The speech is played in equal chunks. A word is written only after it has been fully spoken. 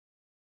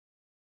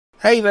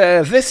Hey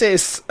there, this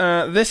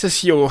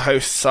is your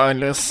host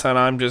Silas, and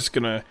I'm just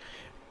gonna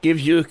give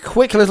you a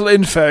quick little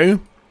info.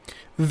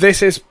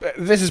 This is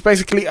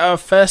basically our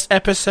first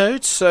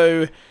episode,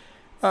 so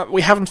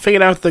we haven't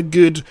figured out the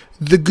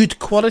good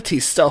quality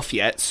stuff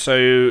yet.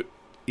 So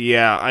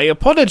yeah, I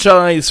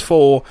apologize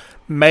for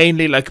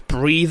mainly like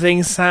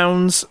breathing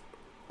sounds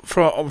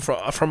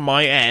from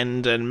my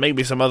end, and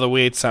maybe some other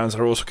weird sounds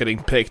are also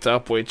getting picked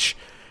up, which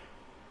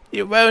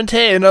you won't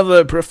hear in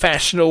other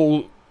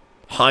professional,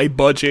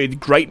 high-budget,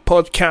 great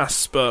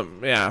podcasts, but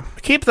yeah,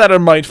 keep that in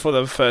mind for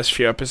the first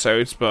few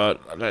episodes,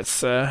 but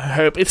let's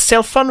hope it's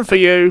still fun for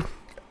you,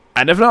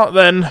 and if not,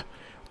 then,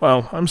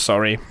 well, I'm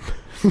sorry.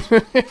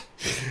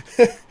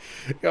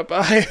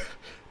 Goodbye.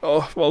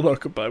 Oh, well, not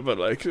goodbye, but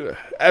like,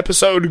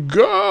 episode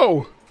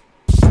go!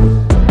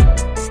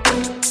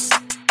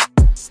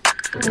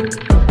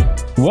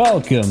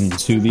 Welcome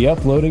to the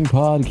Uploading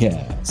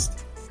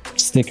Podcast.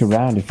 Stick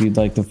around if you'd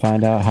like to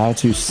find out how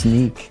to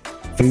sneak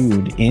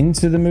food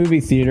into the movie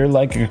theater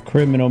like a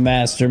criminal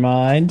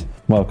mastermind.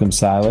 Welcome,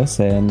 Silas,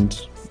 and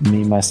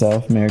me,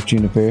 myself, Merrick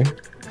Juniper,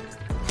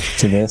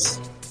 to this.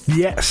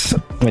 Yes.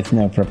 With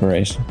no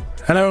preparation.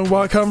 Hello and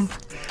welcome.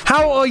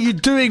 How are you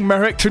doing,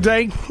 Merrick,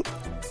 today?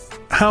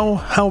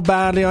 How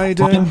badly are you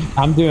doing?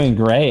 I'm doing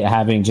great,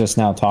 having just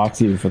now talked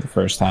to you for the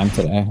first time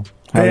today.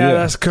 How are you?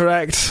 That's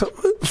correct.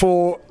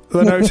 For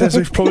the notice,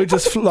 we've probably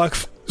just like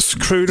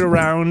screwed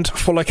around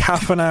for like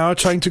half an hour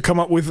trying to come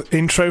up with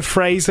intro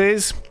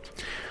phrases,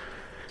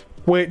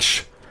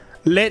 which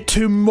led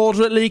to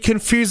moderately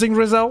confusing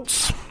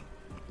results,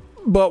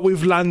 but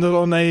we've landed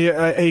on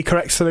a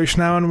correct solution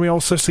now, and we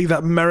also see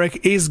that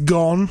Merrick is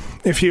gone.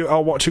 If you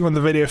are watching on the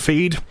video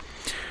feed,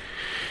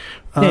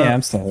 yeah,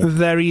 I'm sorry.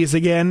 There he is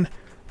again.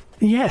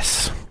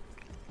 Yes.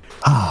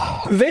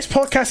 This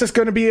podcast is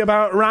going to be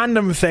about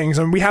random things,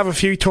 and we have a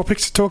few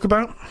topics to talk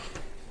about.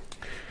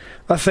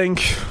 I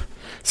think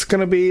it's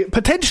going to be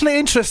potentially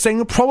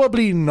interesting,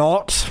 probably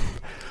not.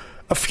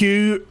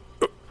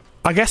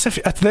 I guess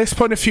at this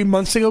point, a few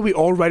months ago, we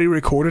already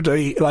recorded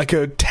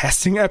a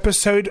testing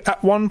episode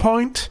at one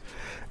point,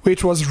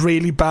 which was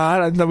really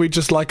bad, and then we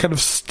just like kind of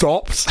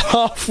stopped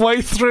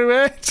halfway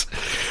through it.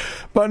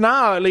 But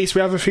now, at least, we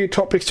have a few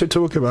topics to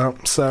talk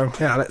about. So,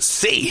 yeah, let's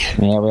see.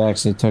 Yeah, we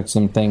actually took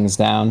some things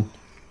down.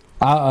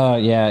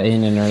 Yeah,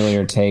 in an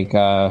earlier take,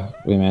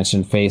 we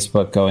mentioned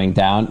Facebook going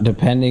down.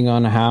 Depending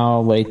on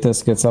how late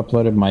this gets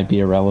uploaded, might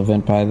be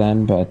irrelevant by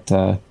then, but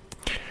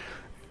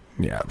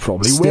yeah,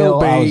 probably still,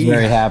 will be. I was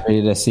very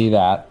happy to see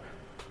that.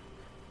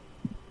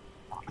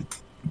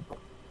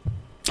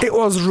 It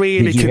was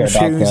really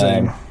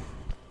confusing. About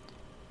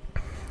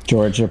the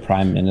Georgia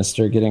Prime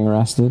Minister getting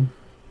arrested?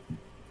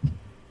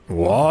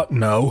 What?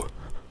 No.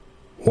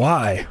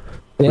 Why?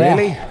 Yeah.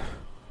 Really?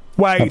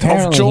 Wait,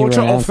 Apparently of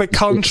Georgia, of the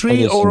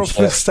country, or of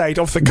the state?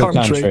 Of the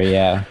country?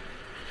 Yeah.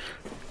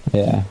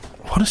 Yeah.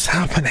 What is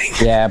happening?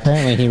 Yeah,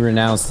 apparently he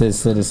renounced his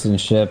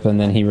citizenship and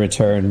then he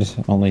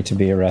returned only to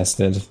be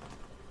arrested.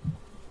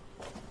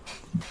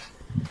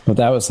 But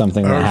that was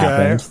something that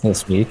happened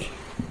this week.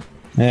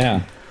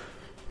 Yeah.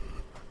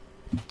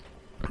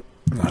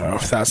 I don't know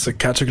if that's the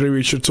category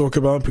we should talk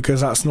about,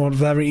 because that's not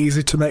very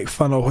easy to make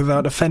fun of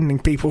without offending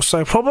people,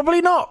 so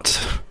probably not.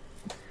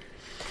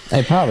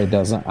 It probably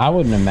doesn't. I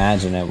wouldn't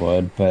imagine it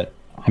would, but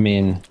I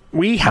mean,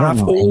 we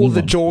have all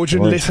the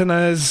Georgian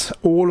listeners,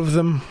 all of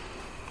them.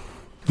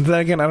 Then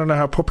again, I don't know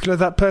how popular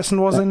that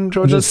person was in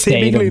Georgia.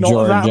 Seemingly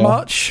not that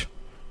much.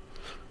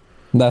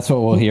 That's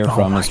what we'll hear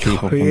from is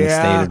people from the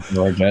state of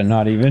Georgia,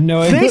 not even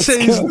knowing this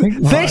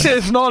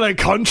is not a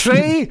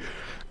country.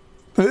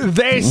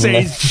 This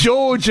is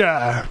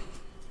Georgia.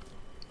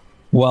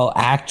 Well,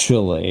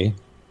 actually,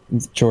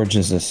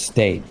 Georgia's a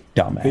state,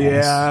 dumbass.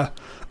 Yeah.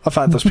 I've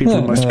had those people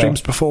in my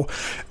streams before.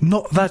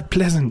 Not that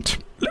pleasant.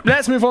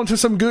 Let's move on to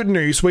some good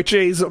news, which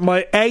is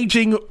my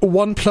aging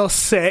OnePlus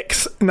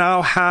 6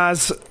 now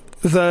has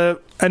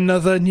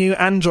another new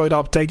Android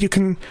update. You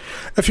can,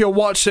 if you're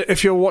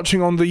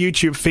watching on the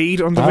YouTube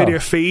feed, on the video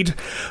feed,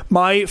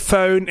 my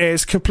phone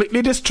is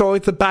completely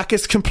destroyed. The back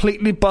is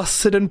completely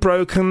busted and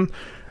broken.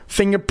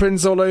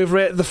 Fingerprints all over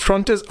it. The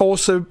front is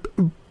also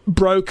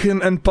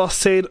broken and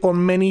busted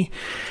on many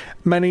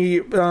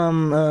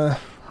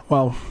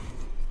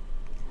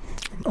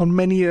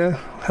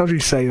how do you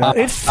say that?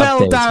 It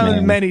fell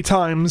down many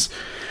times,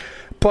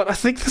 but I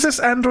think this is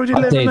Android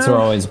 11 Updates now. are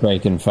always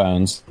breaking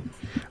phones.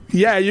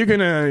 Yeah, you're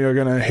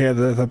gonna hear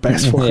the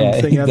best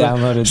fucking thing ever.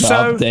 Downloaded the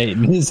update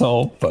and his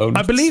whole phone.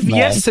 I believe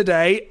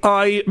yesterday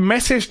I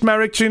messaged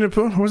Merrick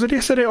Juniper. Was it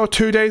yesterday or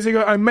 2 days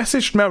ago? I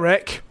messaged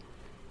Merrick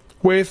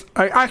with.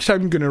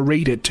 I'm gonna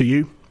read it to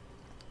you.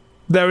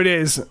 There it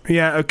is.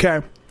 Yeah,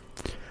 okay.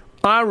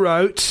 I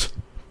wrote,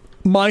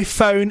 "My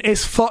phone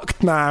is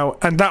fucked now,"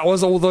 and that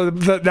was all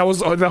that was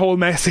the whole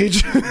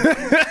message.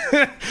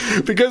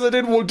 Because I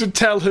didn't want to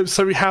tell him,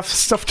 so we have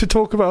stuff to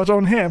talk about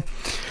on here.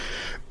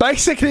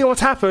 Basically, what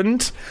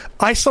happened,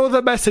 I saw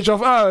the message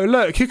of, "Oh,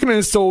 look, you can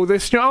install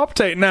this new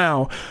update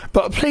now,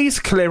 but please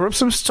clear up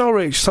some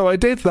storage." So I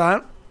did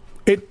that,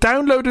 It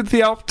downloaded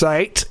the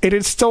update, it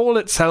installed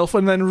itself,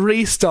 and then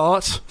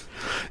restart.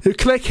 You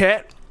click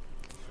it,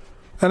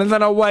 and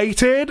then I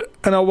waited,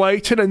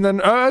 and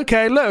then, oh,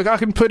 okay, look, I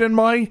can put in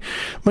my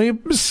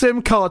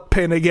SIM card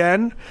pin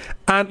again,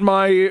 and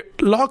my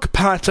lock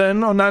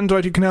pattern. On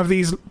Android, you can have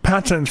these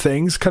pattern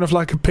things, kind of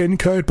like a pin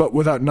code, but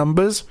without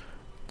numbers.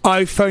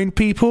 iPhone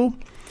people,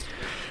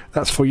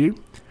 that's for you.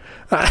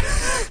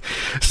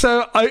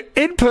 So I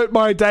input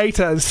my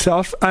data and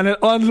stuff, and it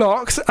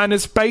unlocks, and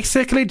it's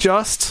basically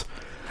just,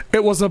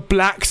 it was a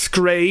black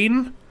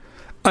screen,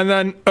 and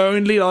then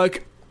only,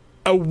 like,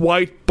 a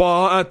white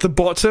bar at the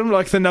bottom,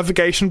 like the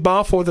navigation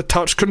bar for the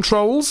touch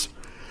controls.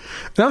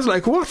 And I was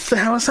like, what the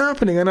hell is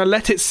happening? And I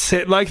let it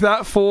sit like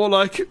that for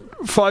like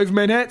 5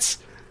 minutes,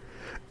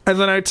 and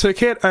then I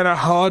took it and I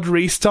hard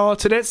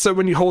restarted it, so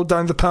when you hold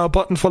down the power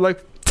button for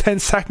like 10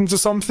 seconds or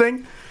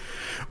something,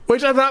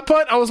 which at that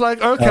point I was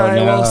like,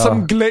 okay, well,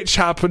 some glitch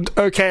happened,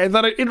 okay, and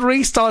then it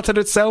restarted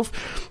itself.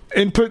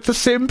 Input the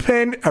SIM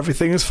pin,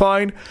 everything is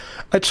fine.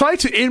 I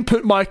tried to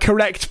input my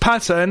correct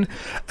pattern,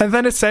 and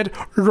then it said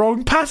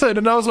wrong pattern,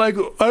 and I was like,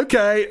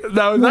 okay,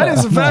 now that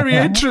is very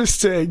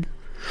interesting.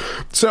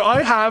 So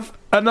I have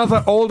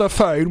another older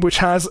phone which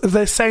has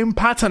the same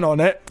pattern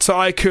on it, so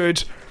I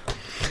could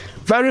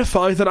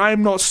verify that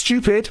I'm not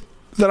stupid,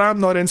 that I'm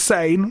not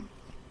insane.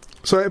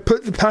 So I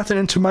put the pattern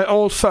into my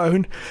old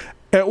phone.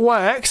 It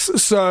works,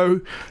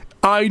 so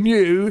I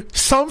knew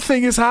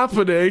something is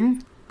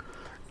happening,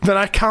 that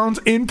I can't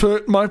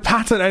input my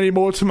pattern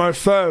anymore to my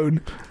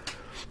phone.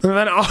 And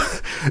then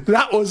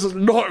that was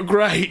not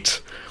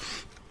great.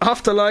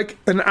 After like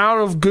an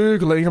hour of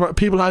Googling about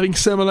people having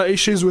similar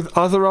issues with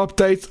other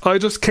updates, I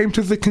just came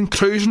to the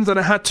conclusion that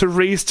I had to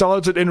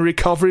restart it in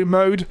recovery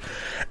mode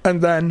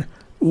and then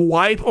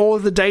wipe all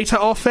the data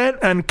off it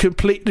and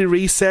completely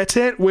reset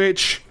it,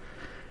 which...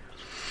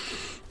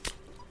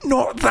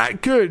 not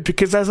that good,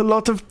 because there's a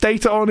lot of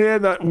data on here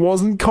that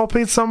wasn't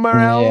copied somewhere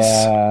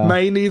else.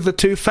 Mainly the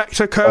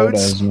two-factor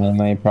codes. Photos,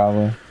 mainly,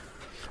 probably.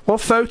 Well,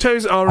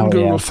 photos are in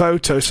Google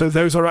Photos, so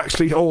those are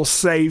actually all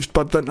saved,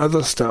 but then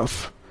other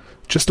stuff.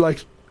 Just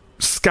like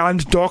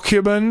scanned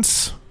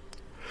documents,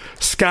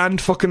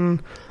 scanned fucking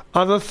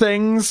other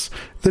things,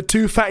 the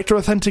two-factor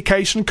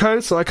authentication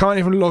code, so I can't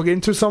even log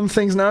into some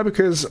things now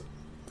because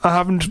I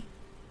haven't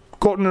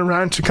gotten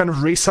around to kind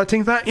of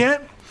resetting that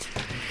yet.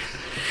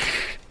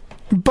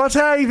 But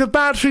hey, the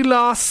battery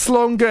lasts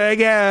longer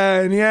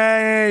again,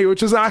 yay!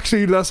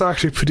 That's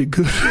actually pretty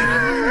good.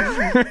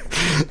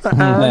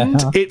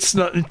 And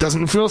it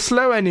doesn't feel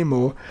slow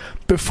anymore.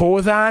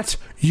 Before that,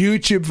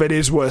 YouTube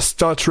videos were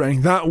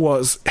stuttering. That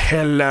was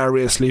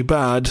hilariously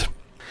bad.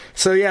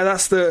 So yeah,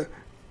 that's the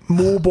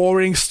more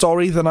boring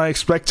story than I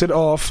expected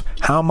of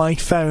how my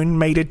phone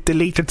made it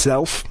delete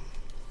itself.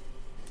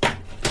 How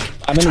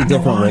many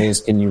different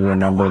ways can you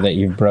remember that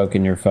you've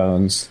broken your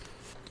phones?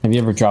 Have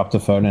you ever dropped a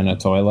phone in a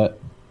toilet?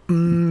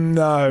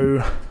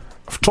 No.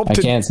 I've dropped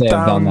it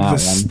down the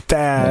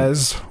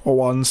stairs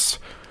once.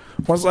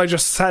 Once I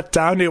just sat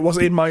down, it was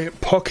in my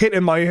pocket,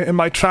 in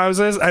my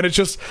trousers, and it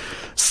just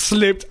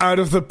slipped out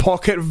of the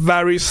pocket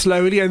very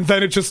slowly, and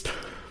then it just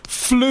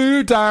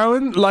flew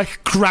down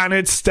like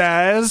granite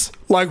stairs,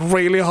 like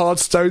really hard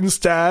stone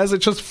stairs. It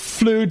just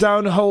flew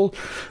down a whole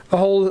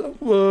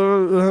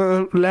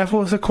level.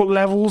 What's it called?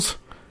 Levels,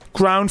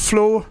 ground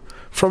floor,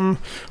 from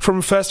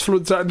first floor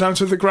down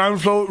to the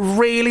ground floor.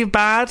 Really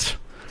bad.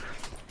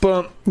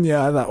 But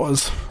yeah,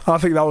 I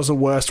think that was the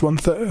worst one.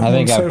 I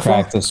think I've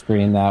cracked the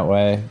screen that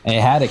way.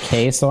 It had a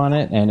case on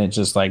it, and it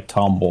just like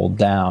tumbled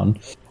down,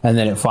 and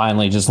then it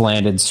finally just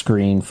landed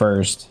screen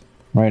first,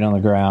 right on the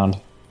ground.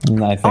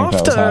 And I think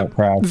that was how it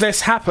cracked.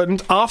 This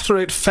happened after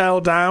it fell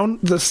down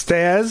the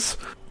stairs.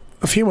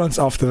 A few months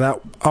after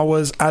that, I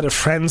was at a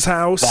friend's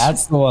house.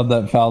 That's the one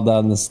that fell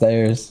down the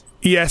stairs.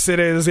 Yes, it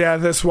is. Yeah,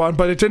 this one,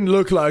 but it didn't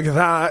look like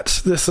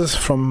that. This is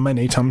from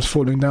many times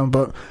falling down.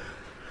 But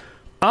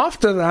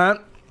after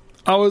that,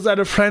 I was at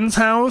a friend's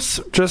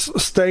house, just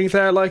staying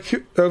there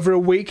like over a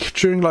week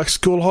during like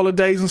school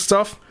holidays and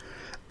stuff.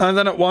 And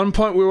then at one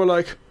point we were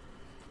like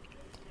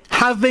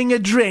having a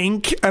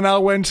drink, and I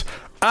went,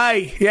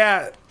 "Hey,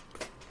 yeah,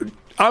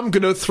 I'm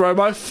gonna throw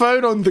my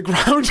phone on the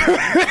ground."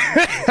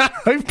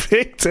 I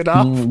picked it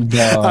up and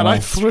I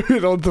threw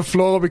it on the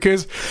floor,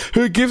 because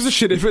who gives a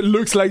shit if it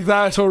looks like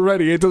that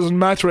already? It doesn't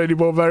matter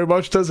anymore very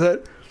much, does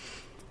it?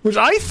 Which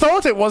I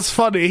thought it was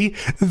funny.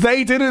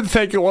 They didn't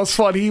think it was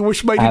funny,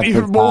 which made it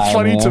even more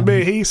funny to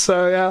me.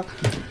 So yeah,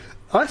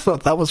 I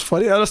thought that was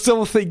funny, and I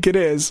still think it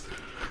is.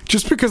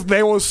 Just because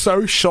they were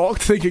so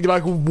shocked, thinking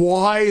like,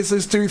 why is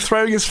this dude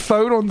throwing his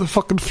phone on the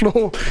fucking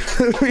floor?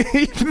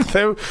 Even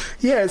though,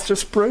 yeah, it's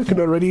just broken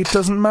already, it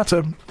doesn't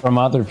matter. From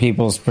other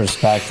people's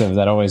perspective,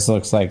 that always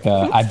looks like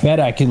a, I bet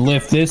I can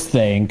lift this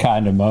thing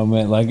kind of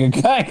moment. Like a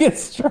guy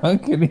gets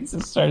drunk and he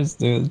just starts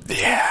doing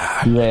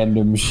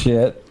random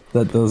shit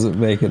that doesn't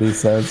make any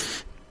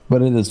sense.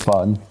 But it is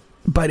fun.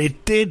 But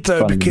it did,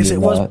 though, because it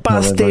was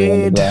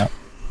busted.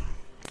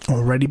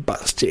 Already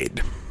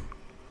busted.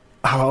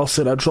 How else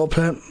did I drop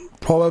it?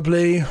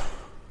 Probably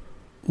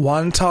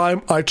One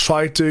time I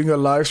tried doing a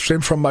live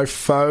stream from my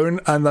phone,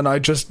 and then I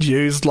just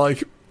used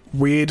like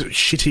weird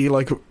shitty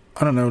like,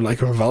 I don't know, like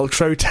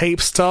Velcro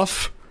tape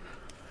stuff.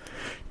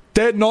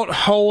 Did not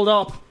hold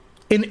up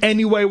in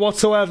any way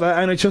whatsoever,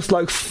 and it just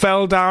like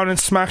fell down and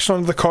smashed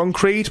onto the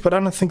concrete. But I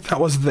don't think that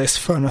was this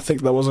phone. I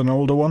think that was an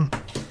older one.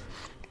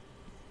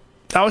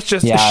 That was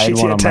just a I had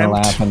shitty one attempt. on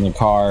my lap in the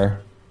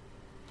car.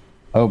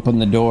 Open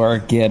the door,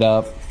 get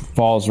up,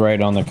 falls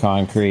right on the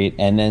concrete,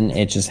 and then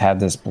it just had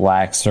this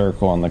black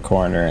circle in the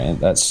corner, and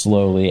that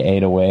slowly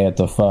ate away at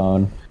the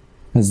phone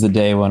as the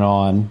day went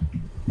on,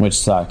 which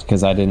sucked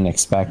because I didn't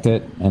expect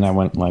it, and I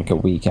went like a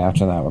week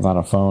after that without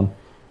a phone.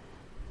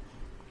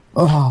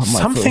 Oh,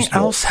 Something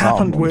else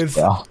happened with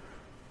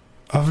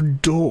a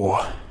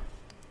door.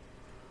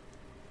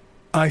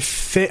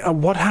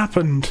 What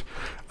happened?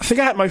 I think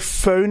I had my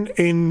phone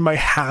in my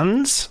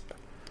hands,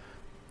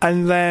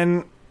 and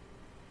then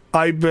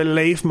I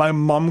believe my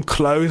mum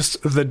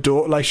closed the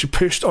door, like she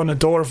pushed on the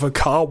door of a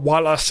car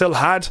while I still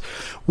had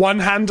one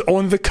hand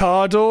on the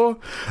car door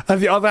and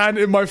the other hand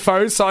in my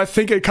phone. So I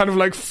think it kind of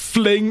like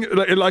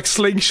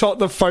slingshot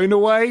the phone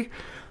away.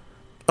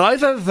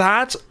 Either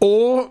that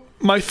or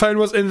my phone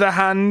was in the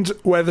hand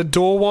where the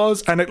door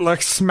was and it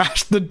like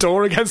smashed the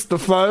door against the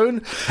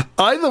phone.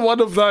 Either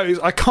one of those.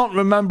 I can't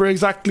remember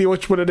exactly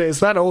which one it is.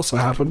 That also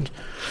happened.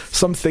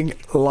 Something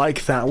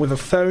like that with a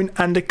phone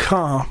and a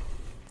car.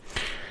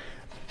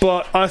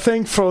 But I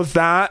think for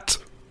that,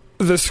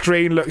 the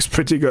screen looks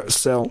pretty good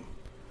still.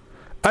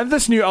 And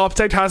this new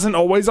update has an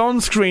always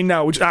on screen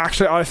now, which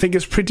actually I think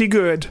is pretty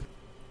good.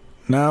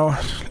 Now,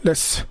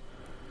 let's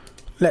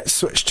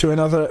switch to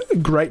another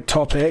great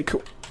topic,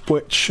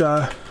 which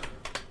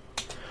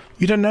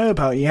you don't know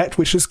about yet,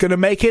 which is going to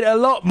make it a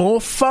lot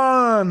more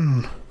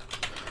fun.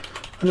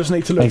 I just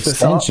need to look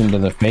this up. Extension to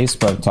the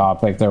Facebook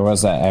topic, there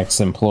was that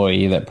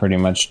ex-employee that pretty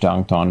much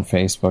dunked on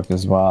Facebook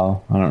as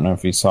well. I don't know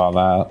if you saw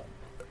that.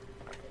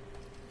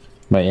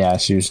 But yeah,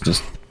 she was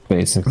just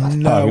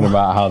basically talking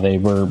about how they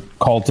were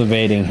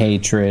cultivating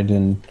hatred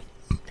and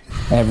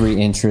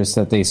every interest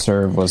that they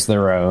served was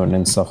their own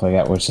and stuff like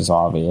that, which is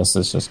obvious.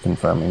 It's just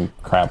confirming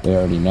crap we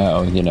already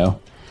know, you know.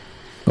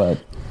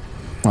 But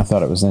I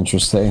thought it was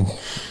interesting.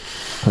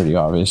 Pretty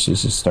obvious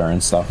she's just stirring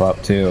stuff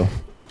up too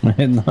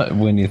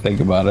when you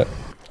think about it.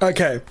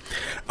 Okay.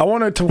 I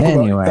want to talk about...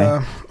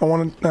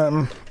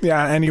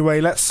 anyway,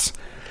 let's...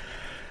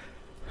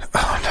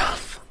 Oh, no.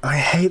 I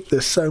hate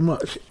this so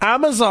much.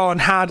 Amazon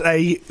had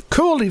a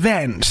cool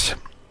event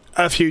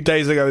a few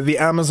days ago, the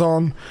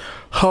Amazon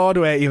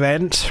hardware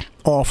event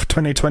of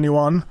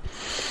 2021.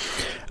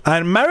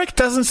 And Merrick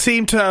doesn't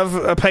seem to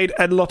have paid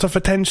a lot of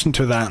attention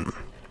to that.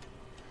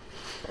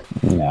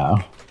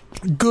 No.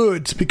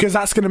 Good, because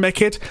that's going to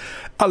make it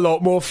a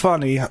lot more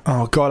funny.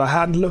 Oh, God, I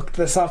hadn't looked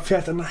this up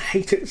yet, and I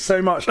hate it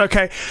so much.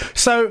 Okay,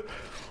 so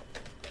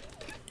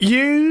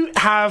you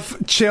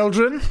have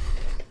children...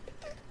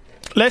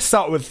 Let's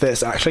start with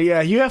this, actually.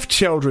 Yeah, you have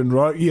children,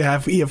 right? You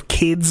have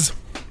kids.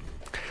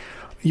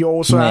 You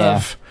also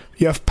have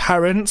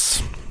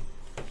parents.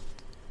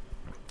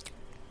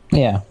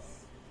 Yeah.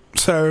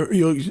 So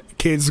your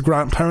kids'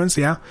 grandparents,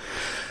 yeah.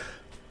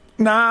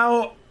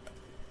 Now,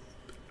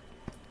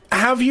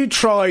 have you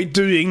tried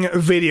doing a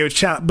video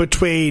chat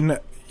between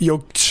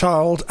your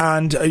child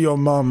and your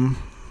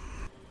mum?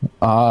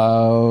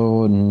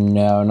 Oh,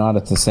 no, not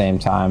at the same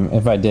time.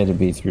 If I did, it'd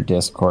be through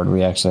Discord.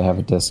 We actually have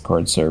a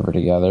Discord server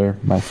together,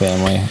 my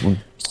family. We're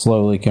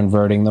slowly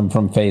converting them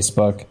from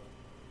Facebook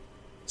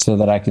so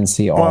that I can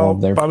see all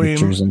of their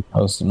pictures and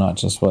posts and not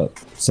just what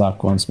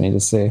Zuck wants me to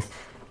see.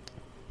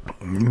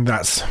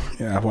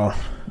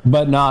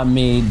 But not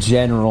me,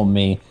 general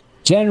me.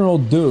 General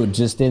dude,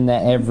 just in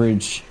that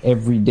average,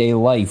 everyday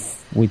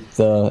life with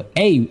the,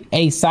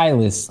 hey,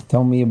 Silas,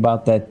 tell me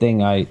about that thing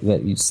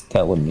that you was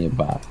telling me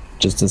about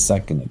just a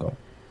second ago.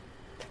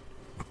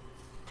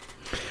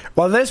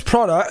 Well, this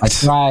product... I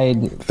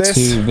tried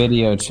to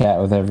video chat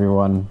with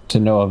everyone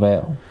to no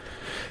avail.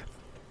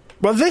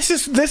 Well, this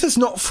is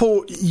not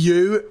for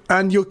you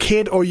and your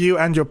kid or you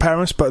and your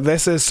parents, but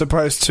this is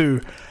supposed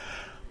to,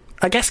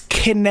 I guess,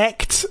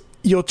 connect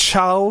your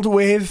child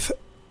with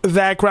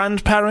their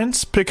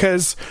grandparents,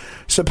 because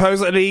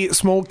supposedly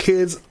small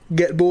kids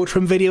get bored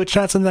from video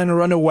chats and then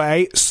run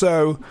away.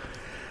 So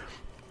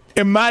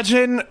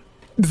imagine...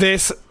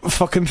 this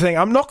fucking thing.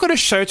 I'm not going to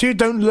show it to you.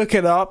 Don't look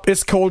it up.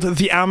 It's called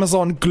the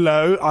Amazon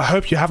Glow. I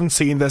hope you haven't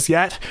seen this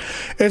yet.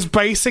 It's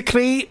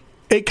basically...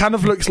 It kind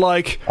of looks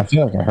like... I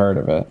feel like I heard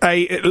of it.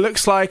 It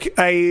looks like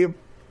a...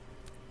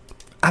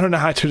 I don't know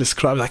how to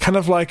describe it. Kind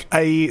of like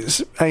a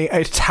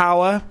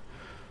tower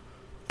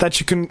that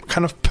you can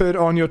kind of put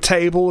on your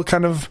table.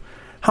 Kind of...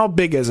 How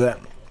big is it?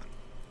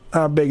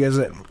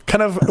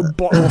 Kind of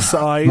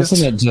bottle-sized.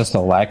 Isn't it just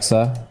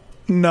Alexa?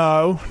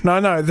 No,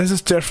 this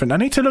is different. I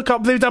need to look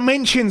up the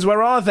dimensions.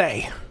 Where are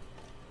they?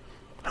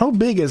 How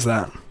big is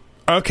that?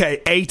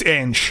 Okay,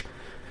 8-inch.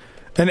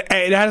 And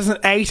it has an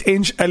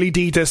 8-inch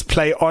LED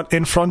display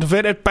in front of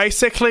it. It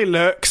basically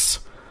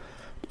looks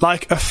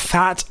like a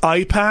fat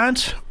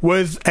iPad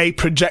with a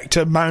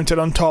projector mounted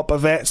on top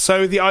of it.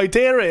 So the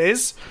idea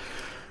is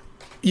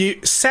you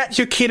set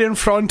your kid in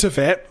front of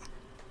it,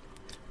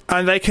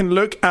 and they can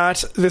look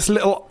at this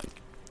little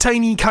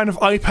tiny kind of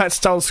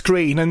iPad-style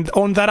screen, and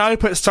on that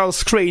iPad-style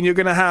screen, you're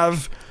going to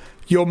have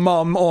your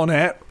mum on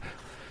it,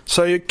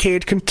 so your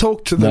kid can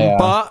talk to them. Yeah.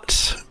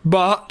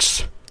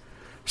 But,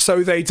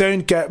 so they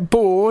don't get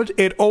bored,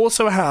 it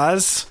also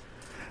has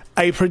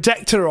a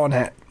projector on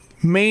it,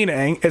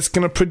 meaning it's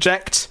going to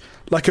project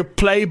like a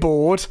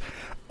playboard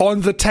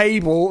on the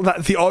table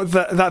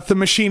that the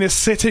machine is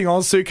sitting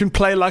on, so you can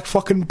play like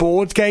fucking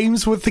board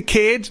games with the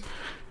kid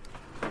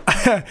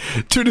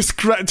to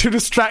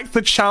distract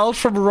the child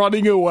from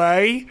running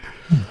away.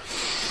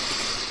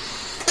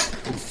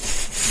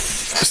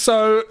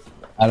 So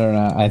I don't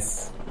know.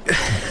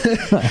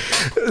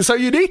 So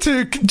you need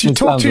to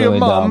talk to your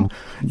mum.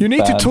 You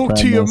need to talk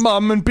to your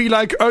mum and be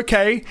like,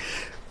 okay,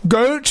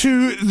 go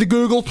to the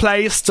Google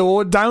Play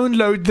Store,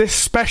 download this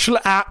special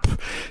app,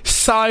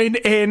 sign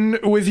in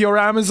with your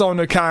Amazon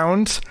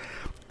account,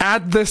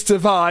 add this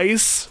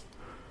device,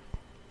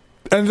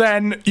 and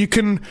then you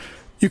can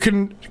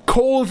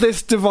call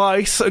this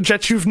device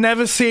that you've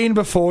never seen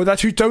before,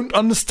 that you don't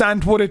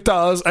understand what it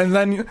does, and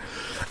then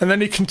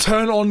you can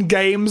turn on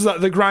games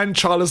that the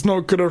grandchild is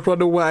not going to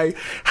run away.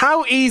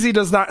 How easy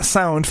does that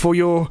sound for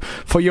your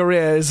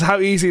ears? How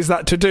easy is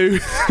that to do?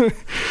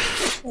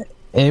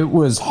 It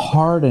was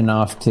hard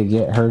enough to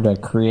get her to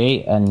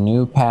create a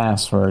new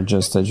password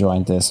just to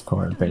join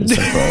Discord,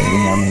 basically.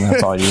 I mean,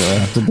 that's all you really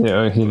have to do,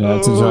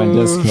 to join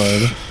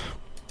Discord.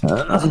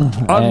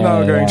 I'm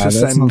now going to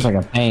send... That sounds like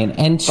a pain.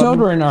 And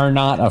children are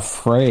not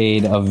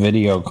afraid of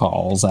video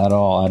calls at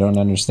all. I don't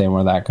understand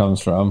where that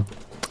comes from.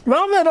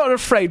 Well, they're not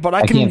afraid, but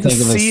I can't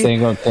think of a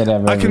single kid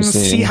I've ever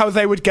seen. See how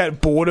they would get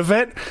bored of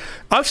it.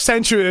 I've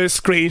sent you a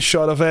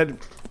screenshot of it.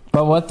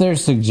 But what they're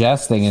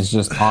suggesting is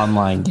just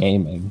online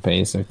gaming,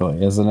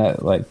 basically, isn't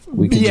it? Like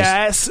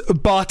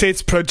but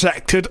it's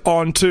projected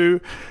onto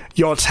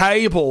your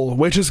table,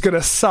 which is going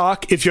to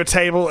suck if your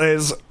table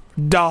is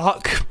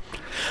dark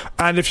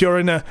and if you're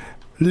in a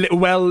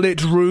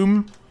well-lit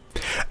room.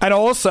 And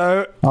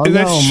also,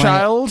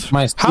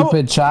 my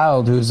stupid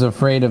child who's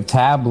afraid of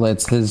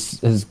tablets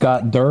has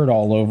got dirt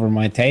all over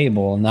my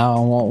table, and now I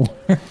won't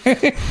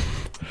work.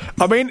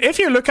 I mean, if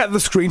you look at the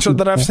screenshot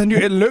that I've sent you,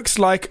 it looks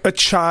like a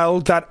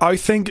child that I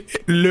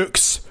think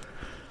looks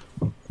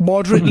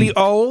moderately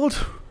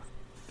old.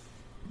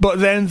 But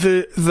then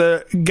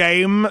the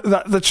game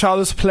that the child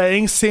is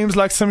playing seems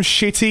like some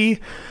shitty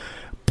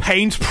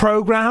paint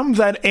program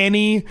that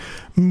any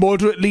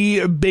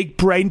moderately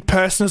big-brained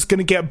person is going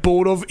to get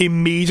bored of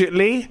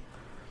immediately.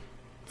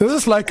 This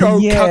is like,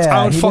 cut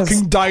out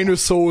fucking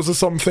dinosaurs or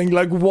something.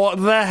 Like,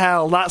 what the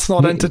hell? That's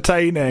not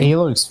entertaining. He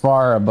looks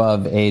far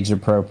above age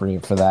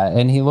appropriate for that.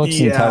 And he looks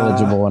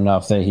intelligible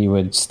enough that he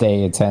would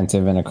stay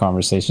attentive in a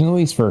conversation, at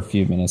least for a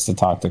few minutes, to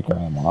talk to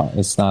grandma.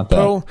 It's not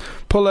that...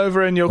 Pull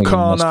over in your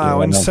car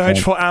now and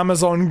search for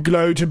Amazon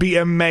Glow to be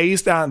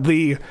amazed at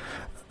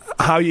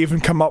how you even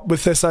come up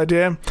with this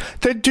idea.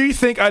 Do you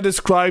think I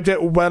described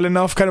it well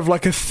enough? Kind of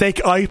like a thick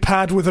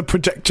iPad with a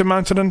projector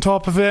mounted on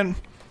top of it?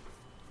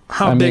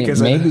 How big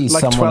is it? Maybe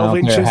like someone 12 out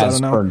inches? there has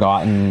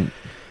forgotten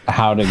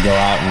how to go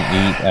out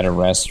and eat at a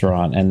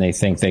restaurant, and they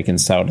think they can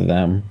sell to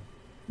them.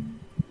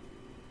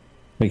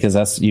 Because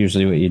that's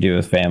usually what you do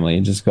with family.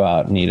 You just go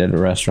out and eat at a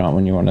restaurant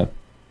when you want to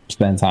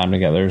spend time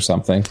together or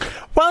something.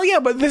 Well, yeah,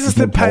 but this is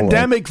the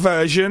pandemic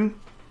version.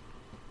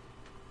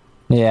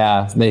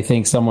 Yeah, they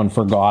think someone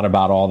forgot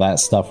about all that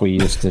stuff we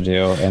used to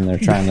do, and they're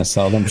trying to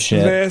sell them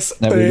shit. This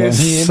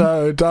is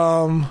so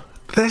dumb.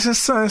 This is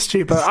so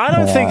stupid. I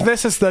don't think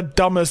this is the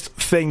dumbest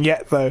thing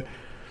yet, though.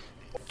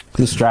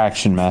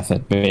 Distraction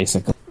method,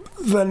 basically.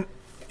 Then,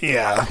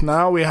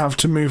 now we have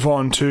to move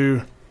on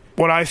to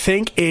what I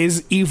think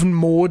is even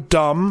more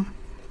dumb.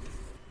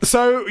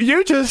 So,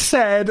 you just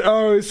said,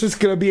 it's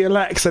just going to be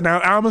Alexa.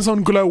 Now,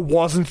 Amazon Glow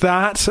wasn't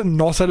that,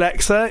 not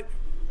Alexa.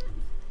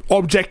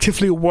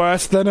 Objectively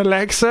worse than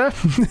Alexa.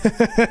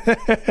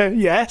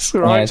 Yes,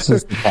 right. Yeah, it's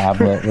just a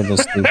tablet with a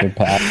stupid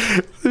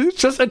pad. It's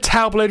just a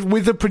tablet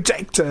with a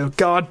projector.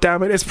 God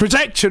damn it. It's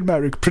protection,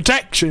 Merrick.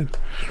 Protection.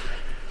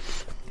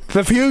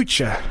 The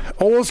future.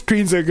 All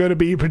screens are going to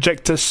be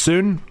projectors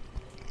soon.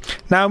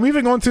 Now,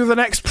 moving on to the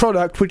next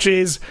product, which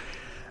is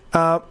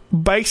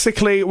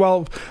basically,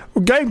 well,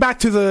 going back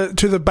to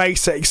the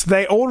basics,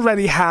 they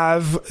already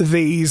have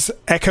these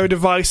Echo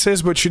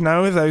devices, which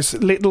those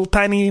little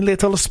tiny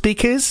little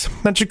speakers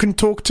that you can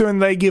talk to,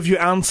 and they give you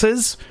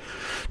answers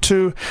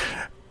to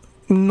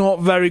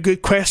not very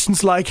good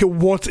questions like,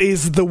 what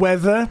is the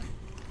weather?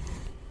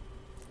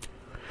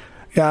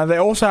 Yeah, they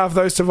also have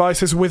those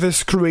devices with a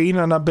screen,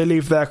 and I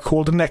believe they're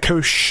called an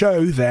Echo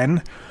Show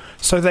then.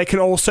 So they can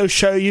also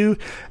show you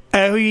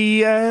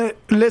a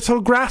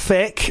little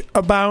graphic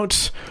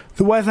about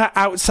the weather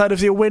outside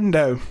of your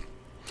window.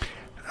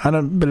 I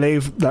don't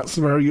believe that's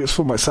very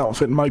useful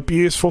myself. It might be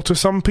useful to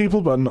some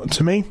people, but not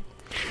to me.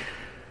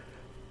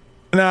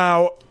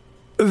 Now,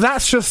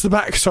 that's just the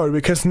backstory,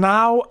 because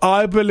now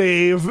I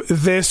believe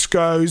this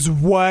goes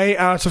way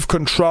out of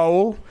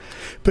control,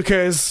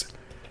 because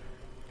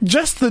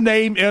just the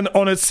name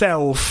on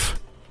itself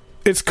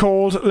It's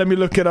called, let me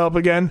look it up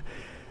again,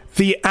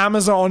 the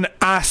Amazon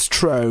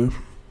Astro.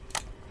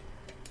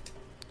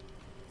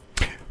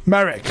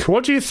 Merrick,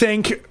 what do you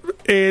think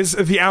is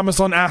the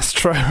Amazon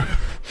Astro?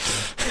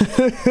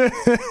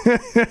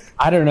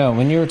 I don't know.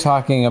 When you were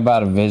talking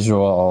about a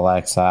visual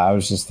Alexa, I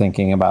was just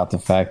thinking about the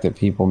fact that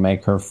people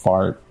make her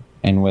fart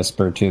and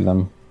whisper to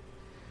them.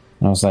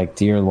 And I was like,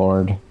 dear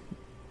Lord,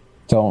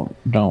 don't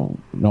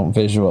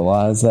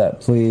visualize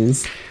that,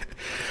 please.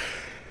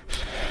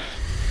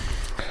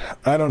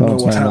 I don't know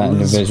what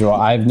happens. Visual.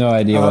 I have no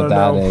idea what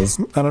that is.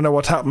 I don't know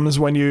what happens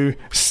when you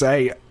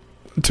say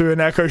to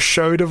an Echo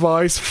Show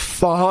device,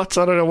 fart.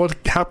 I don't know what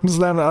happens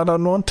then. I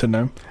don't want to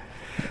know.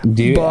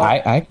 Dude,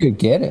 I could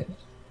get it.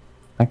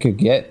 I could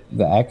get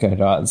the Echo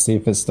Dot and see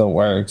if it still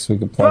works. We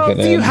could plug it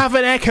in. If you have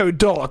an Echo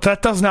Dot,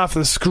 that doesn't have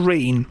the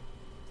screen.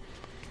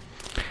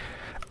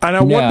 And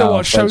I wonder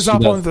what shows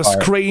up on the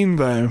screen,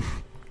 though.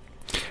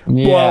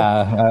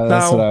 Yeah,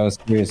 that's what I was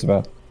curious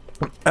about.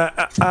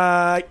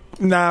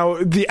 Now,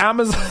 the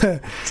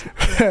Amazon,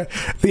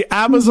 the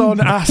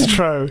Amazon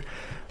Astro,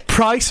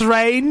 price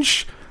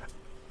range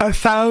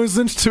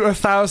 $1,000 to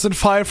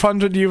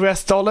 $1,500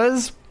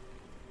 US.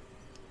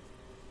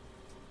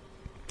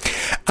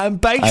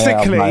 And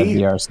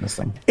basically,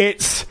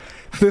 it's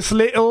this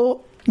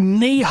little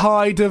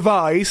knee-high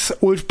device,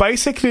 which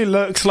basically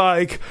looks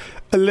like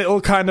a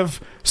little kind of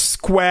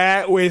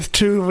square with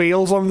two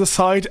wheels on the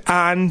side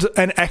and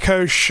an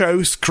Echo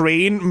Show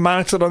screen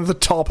mounted on the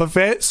top of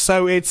it.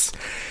 So it's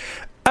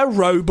a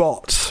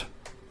robot.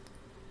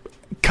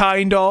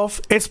 Kind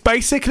of. It's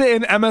basically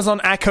an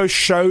Amazon Echo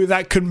Show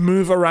that can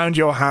move around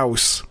your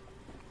house.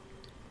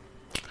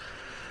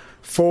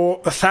 For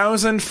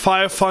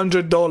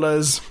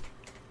 $1,500.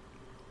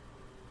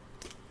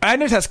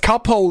 And it has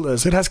cup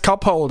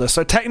holders.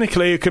 So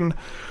technically you can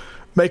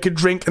make a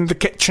drink in the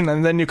kitchen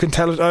and then you can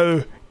tell it,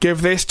 oh,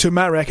 give this to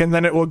Marek, and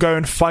then it will go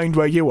and find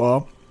where you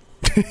are.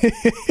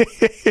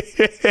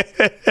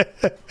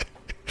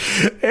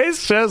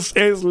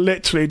 It's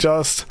literally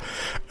just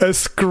a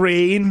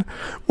screen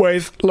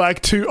with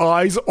like two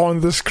eyes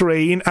on the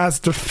screen as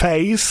the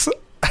face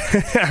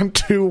and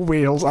two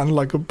wheels and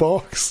like a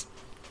box.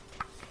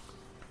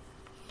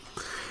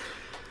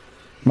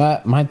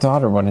 My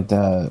daughter wanted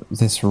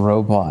this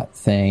robot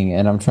thing,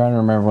 and I'm trying to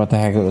remember what the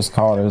heck it was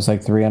called. It was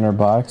like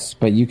 $300,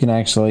 but you can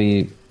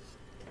actually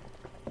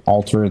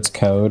alter its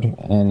code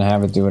and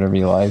have it do whatever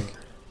you like.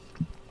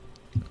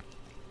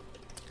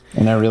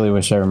 And I really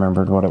wish I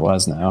remembered what it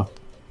was now.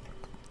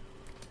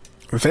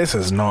 This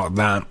is not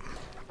that.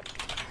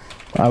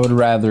 I would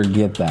rather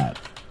get that.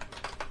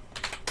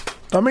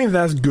 I mean,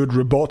 there's good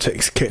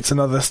robotics kits and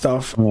other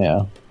stuff.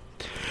 Yeah.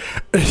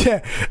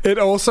 Yeah, it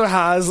also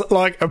has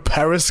like a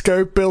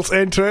periscope built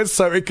into it,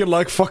 so it can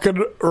like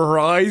fucking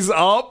rise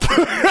up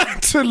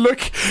to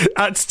look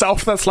at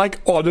stuff that's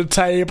like on a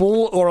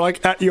table or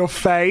like at your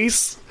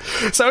face.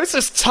 So it's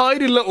this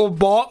tiny little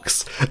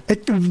box, and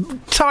it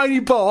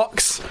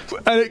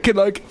can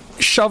like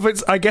shove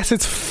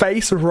its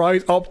face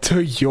right up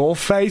to your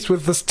face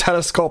with this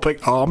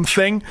telescopic arm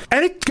thing,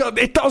 and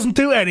it doesn't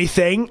do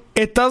anything.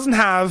 It doesn't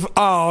have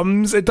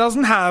arms. It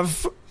doesn't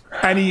have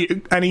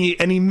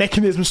any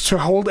mechanisms to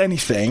hold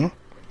anything.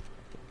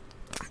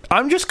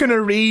 I'm just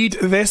gonna read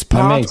this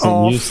part that makes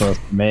it useless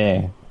to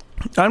me.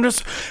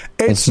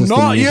 It's just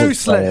not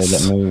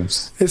useless. That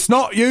moves. It's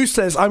not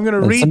useless. I'm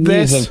gonna read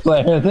this.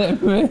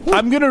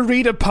 I'm gonna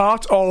read a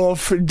part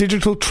of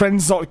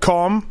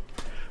digitaltrends.com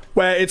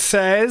where it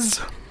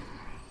says,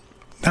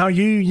 now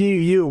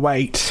you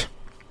wait.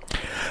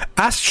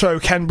 Astro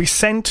can be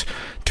sent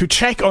to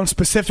check on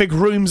specific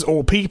rooms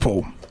or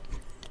people.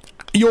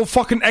 Your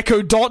fucking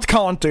Echo Dot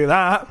can't do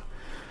that.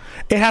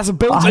 It has a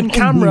built-in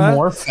camera. Be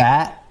more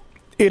fat.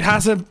 It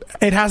has a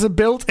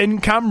built-in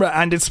camera,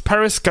 and its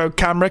periscope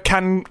camera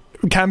can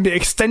be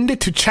extended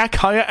to check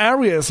higher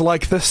areas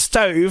like the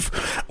stove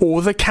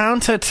or the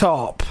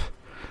countertop.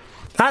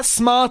 That's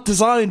smart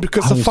design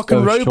because the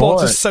fucking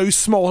robot is so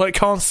small it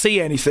can't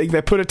see anything.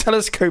 They put a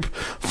telescope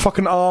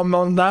fucking arm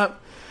on that,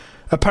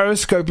 a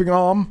periscoping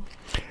arm.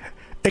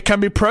 It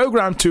can be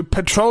programmed to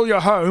patrol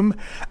your home,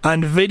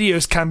 and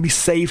videos can be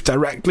saved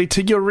directly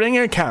to your Ring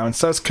account.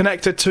 So it's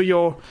connected to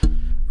your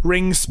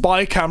Ring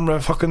spy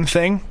camera fucking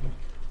thing.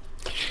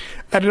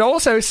 And it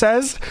also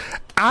says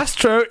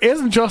Astro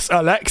isn't just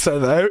Alexa,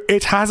 though.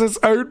 It has its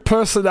own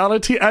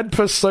personality and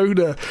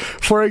persona.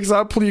 For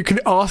example, you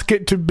can ask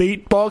it to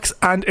beatbox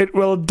and it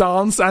will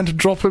dance and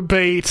drop a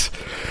beat.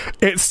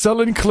 It still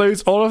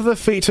includes all of the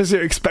features you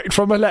expect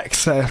from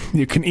Alexa.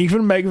 You can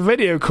even make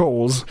video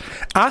calls.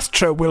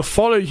 Astro will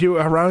follow you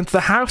around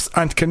the house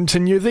and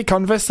continue the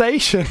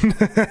conversation.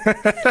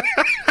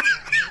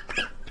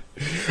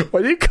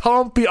 Well, you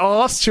can't be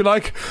asked to,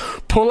 like,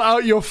 pull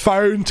out your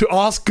phone to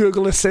ask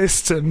Google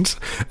Assistant,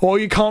 or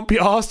you can't be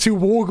asked to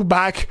walk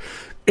back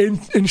in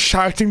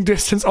shouting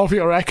distance of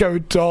your Echo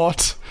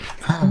Dot.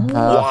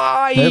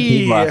 Why? There are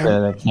people out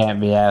there that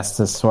can't be asked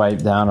to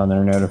swipe down on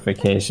their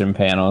notification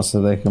panel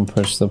so they can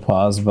push the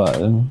pause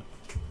button.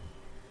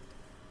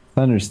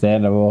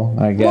 Understandable,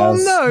 I guess. Well,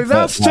 no,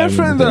 that's but I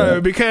different wouldn't do though,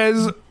 it.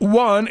 because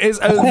one is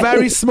a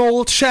very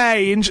small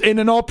change in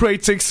an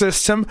operating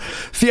system.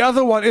 The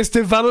other one is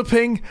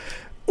developing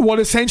what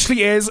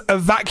essentially is a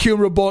vacuum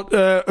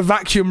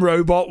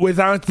robot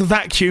without the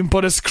vacuum,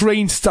 but a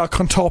screen stuck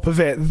on top of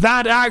it.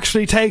 That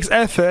actually takes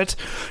effort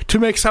to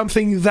make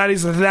something that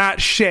is that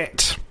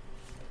shit.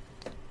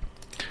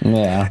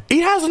 Yeah.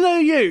 It has no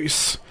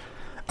use.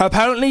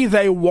 Apparently,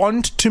 they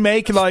want to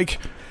make like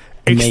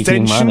Making money.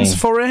 extensions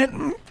for it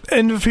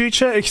in the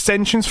future.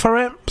 Extensions for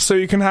it, so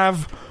you can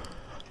have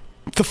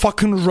the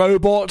fucking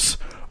robot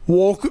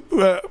walk,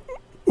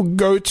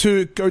 go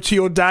to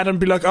your dad and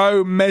be like,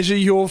 "Oh, measure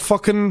your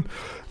fucking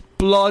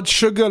blood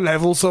sugar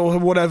levels or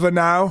whatever."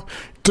 Now,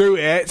 do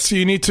it. So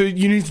you need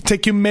to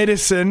take your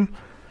medicine.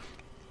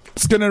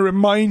 It's gonna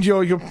remind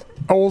your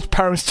old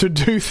parents to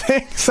do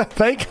things that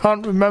they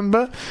can't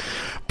remember.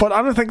 But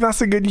I don't think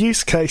that's a good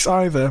use case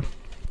either.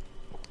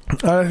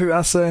 I don't think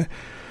that's a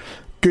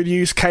good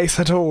use case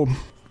at all.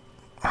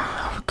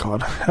 Oh,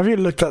 God, have you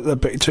looked at the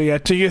picture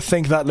yet? Do you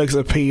think that looks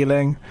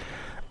appealing?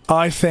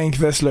 I think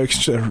this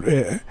looks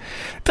doesn't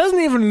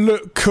even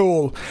look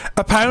cool. I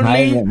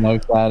Apparently, haven't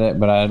looked at it,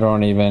 but I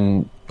don't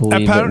even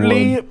believe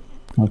apparently, it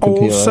would look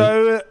appealing.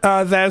 also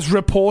there's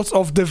reports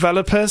of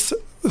developers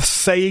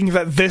saying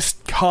that this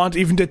can't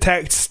even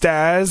detect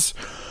stairs.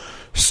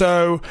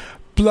 So,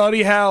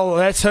 bloody hell,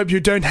 let's hope you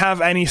don't have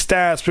any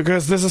stairs,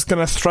 because this is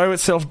going to throw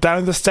itself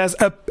down the stairs,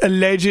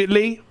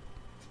 allegedly.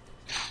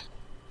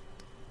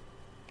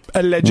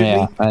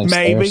 Yeah,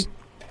 Maybe. stairs.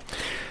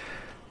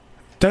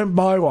 Don't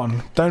buy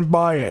one. Don't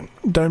buy it.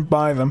 Don't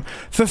buy them.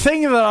 The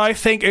thing that I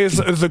think is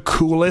the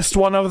coolest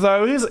one of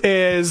those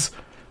is,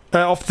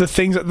 of the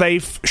things that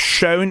they've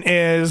shown,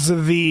 is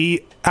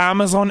the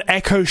Amazon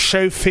Echo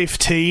Show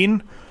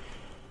 15,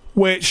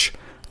 which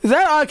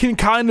that I can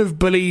kind of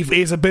believe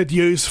is a bit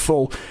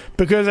useful,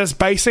 because it's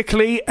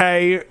basically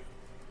I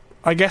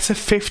guess a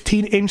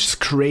 15-inch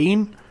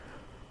screen,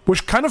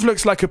 which kind of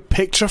looks like a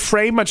picture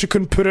frame, but you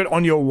can put it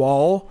on your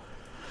wall,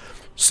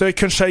 so it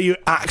can show you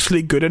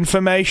actually good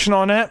information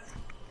on it.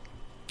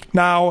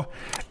 Now,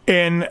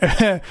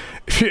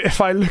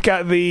 if I look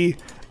at the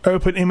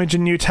open image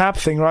and new tab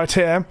thing right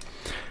here,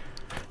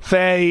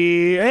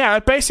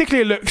 it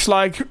basically looks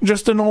like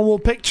just a normal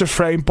picture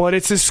frame, but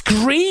it's a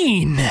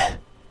screen.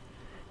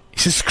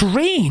 It's a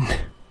screen.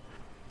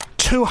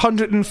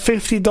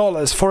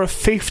 $250 for a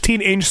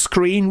 15-inch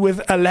screen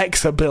with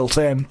Alexa built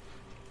in.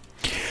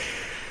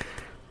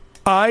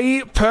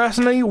 I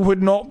personally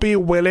would not be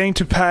willing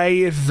to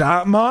pay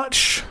that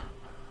much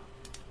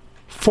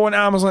for an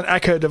Amazon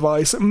Echo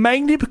device,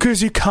 mainly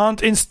because you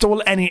can't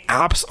install any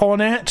apps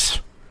on it,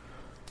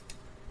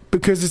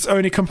 because it's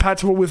only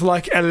compatible with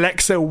like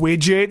Alexa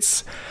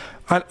widgets,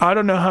 and I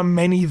don't know how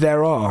many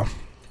there are.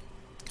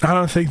 I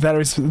don't think there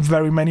is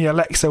very many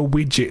Alexa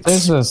widgets.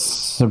 There's a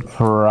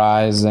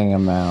surprising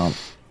amount,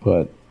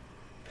 but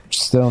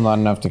still not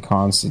enough to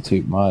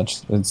constitute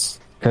much. It's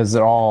because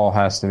it all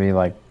has to be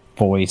like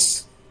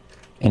voice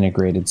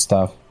integrated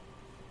stuff.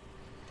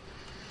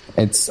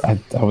 It's I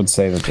would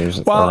say that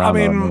there's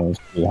around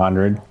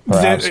 300,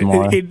 perhaps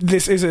more.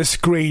 This is a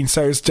screen,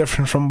 so it's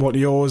different from what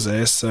yours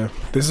is. So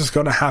this is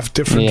going to have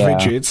different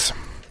widgets.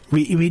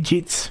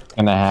 Widgets.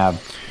 Gonna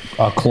have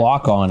a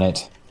clock on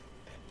it.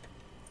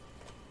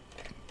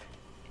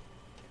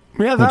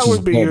 Yeah, that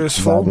would be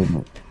useful. I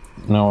didn't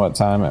know what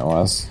time it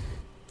was.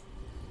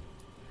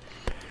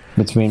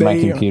 Between my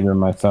computer,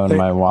 my phone,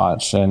 my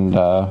watch, and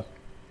that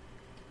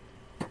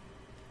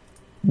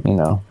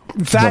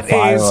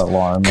is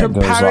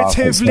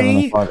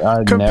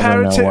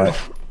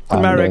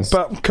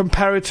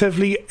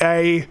comparatively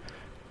a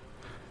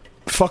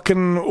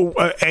fucking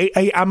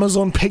a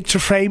Amazon picture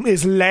frame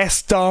is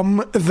less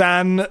dumb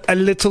than a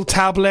little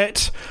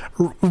tablet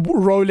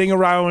rolling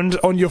around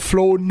on your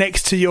floor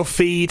next to your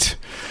feet.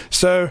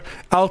 So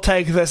I'll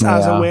take this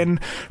as a win.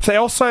 They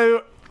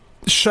also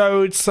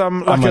showed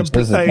some How much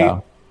is it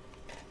now?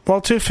 Well,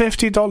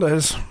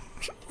 $250.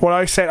 What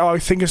I said, I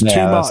think is too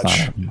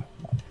much.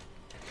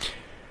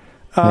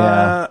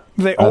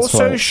 They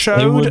also showed...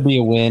 It would be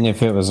a win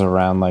if it was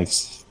around like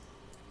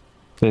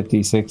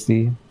 50,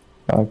 60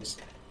 bucks.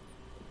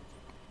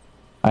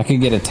 I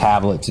could get a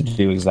tablet to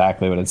do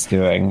exactly what it's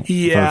doing.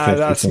 Yeah, 50,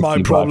 that's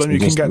my problem. You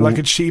can get like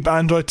a cheap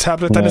Android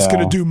tablet that is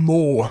going to do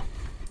more.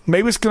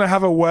 Maybe it's going to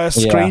have a worse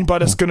screen,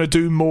 but it's going to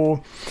do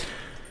more.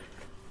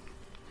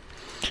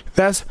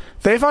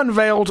 They've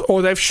unveiled,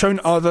 or they've shown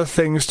other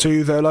things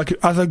too, though, like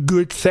other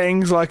good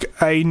things, like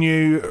a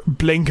new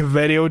Blink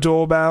video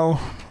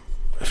doorbell.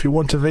 If you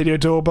want a video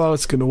doorbell,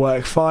 it's going to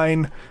work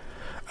fine.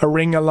 A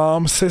Ring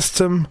alarm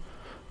system,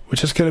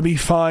 which is going to be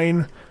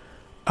fine.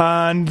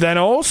 And then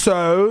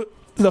also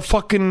the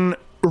fucking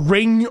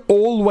Ring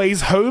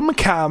Always Home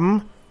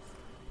Cam,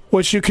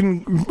 which you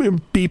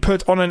can be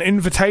put on an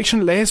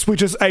invitation list,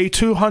 which is a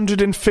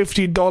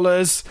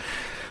 $250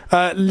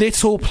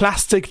 little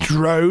plastic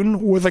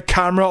drone with a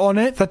camera on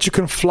it that you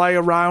can fly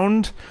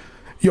around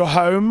your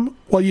home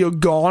while you're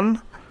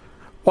gone,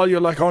 while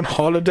you're like on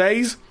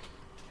holidays.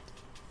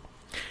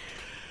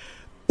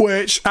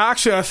 Which,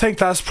 actually, I think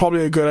that's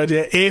probably a good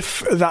idea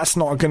if that's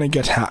not going to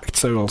get hacked,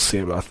 so we'll see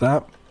about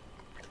that.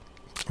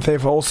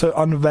 They've also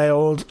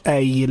unveiled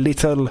a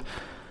little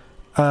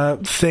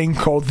thing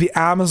called the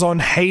Amazon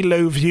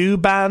Halo View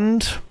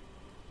Band,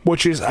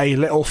 which is a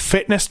little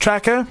fitness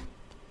tracker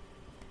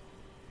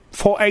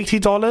for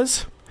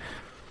 $80.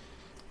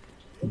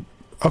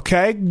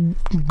 Okay,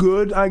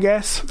 good, I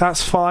guess.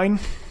 That's fine.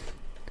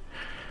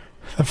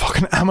 The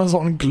fucking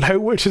Amazon Glow,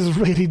 which is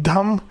really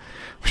dumb,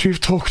 which we've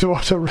talked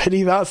about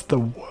already. That's the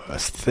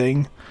worst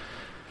thing.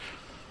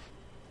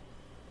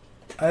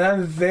 And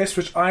then this,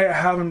 which I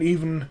don't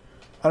even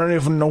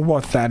know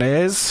what that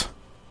is.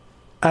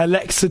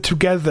 Alexa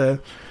Together,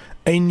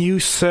 a new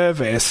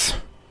service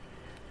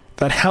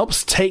that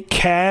helps take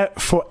care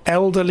for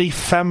elderly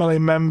family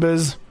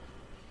members.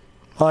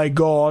 My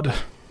God.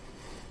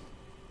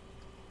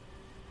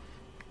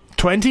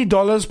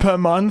 $20 per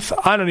month?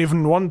 I don't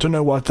even want to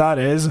know what that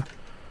is.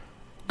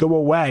 Go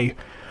away.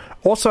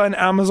 Also, an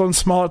Amazon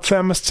Smart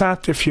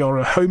Thermostat. If you're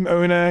a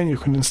homeowner, you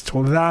can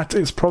install that.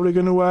 It's probably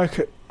going to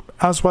work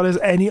as well as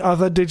any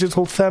other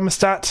digital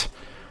thermostat.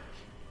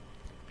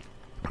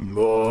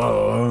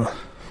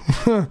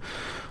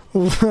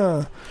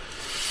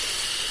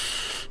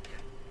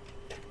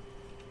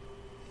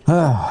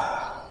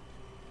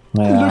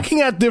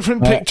 Looking at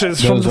different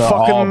pictures from the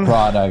fucking... all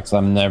products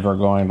I'm never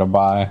going to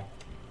buy.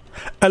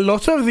 A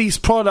lot of these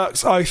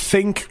products, I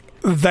think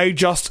they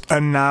just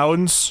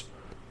announce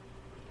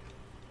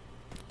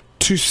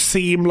to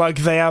seem like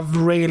they are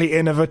really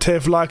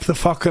innovative, like the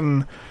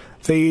fucking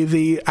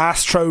the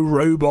Astro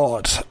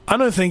robot. I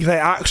don't think they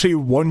actually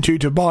want you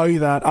to buy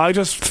that. I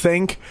just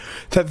think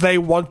that they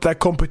want their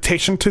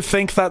competition to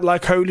think that,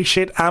 like, holy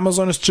shit,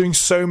 Amazon is doing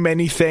so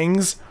many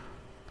things.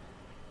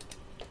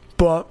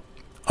 But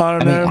I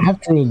don't know.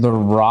 After the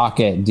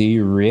rocket, do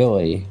you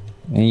really?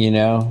 You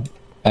know,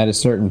 at a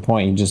certain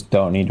point, you just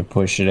don't need to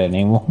push it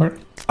anymore.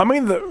 I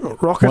mean, the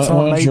rockets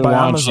aren't made by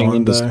Amazon,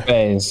 into though.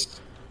 Space.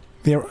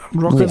 The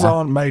rockets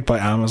aren't made by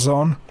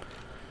Amazon.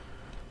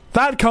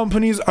 That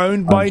company is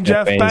owned by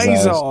Jeff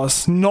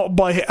Bezos, not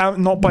by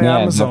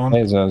Amazon.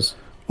 Jeff Bezos.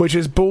 Which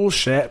is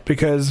bullshit,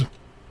 because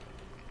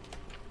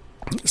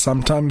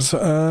sometimes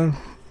Blue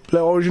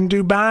Origin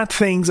do bad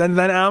things, and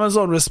then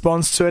Amazon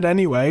responds to it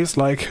anyways,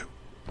 like,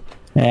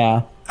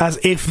 yeah, as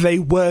if they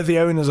were the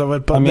owners of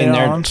it, but they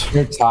aren't.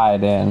 They're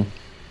tied in.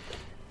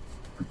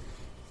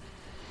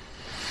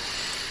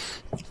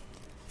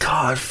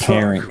 God,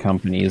 parent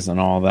companies and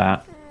all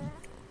that.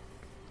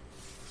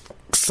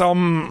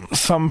 Some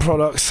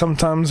products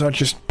sometimes are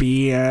just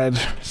bad.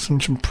 Some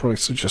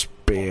products are just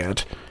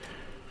bad.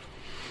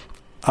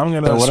 I'm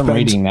gonna what I'm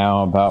reading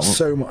now about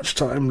so much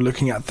time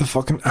looking at the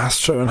fucking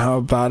Astro and how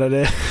bad it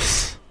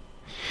is.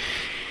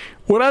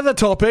 What other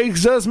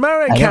topics does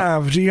Marek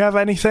have? Do you have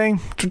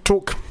anything to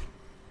talk?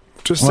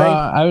 Just say.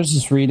 I was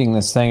just reading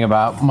this thing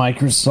about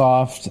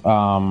Microsoft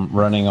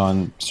running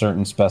on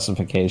certain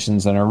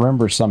specifications, and I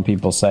remember some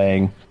people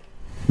saying,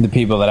 the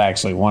people that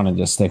actually wanted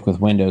to stick with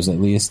Windows at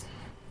least,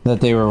 that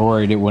they were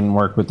worried it wouldn't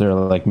work with their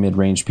like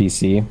mid-range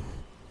PC.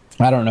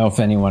 I don't know if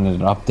anyone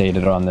had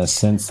updated on this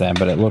since then,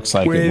 but it looks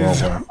like it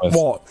will work with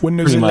what?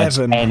 Windows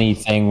 11?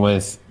 Anything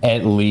with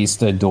at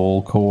least a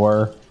dual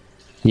core.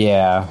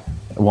 Yeah,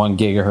 1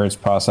 gigahertz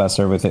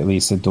processor with at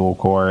least a dual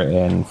core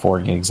and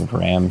 4 gigs of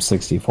RAM,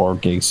 64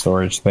 gig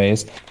storage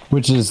space,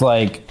 which is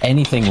like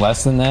anything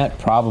less than that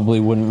probably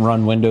wouldn't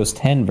run Windows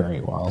 10 very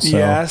well. So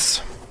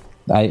yes.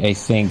 I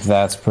think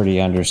that's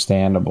pretty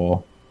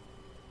understandable.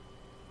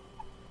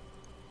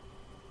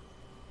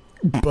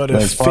 But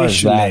as far as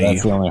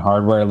that's the only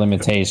hardware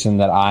limitation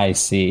that I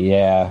see.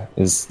 Yeah,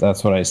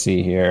 that's what I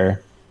see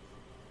here.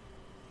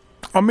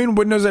 I mean,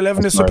 Windows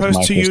 11 is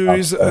supposed to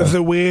use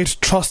the weird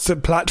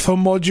trusted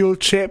platform module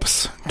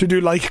chips to do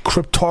like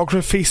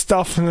cryptography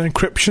stuff and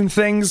encryption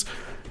things.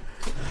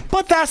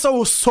 But that's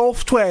all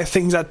software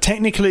things that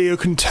technically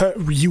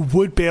you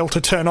would be able to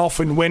turn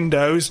off in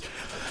Windows.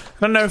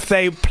 I don't know if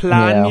they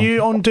plan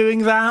you on doing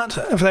that.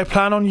 If they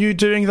plan on you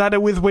doing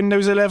that with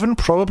Windows 11,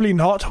 probably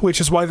not,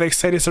 which is why they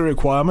said it's a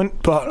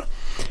requirement, but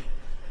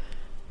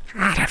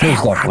I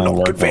don't know. I'm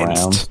not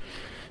convinced.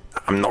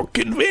 I'm not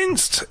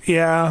convinced.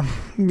 Yeah.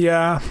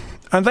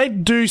 And they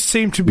do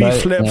seem to be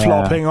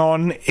flip-flopping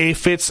on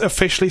if it's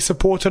officially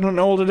supported on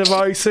all the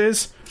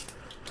devices,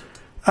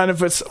 and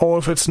if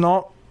it's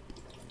not.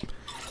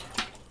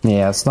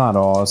 Yeah, it's not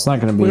all. It's not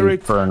going to be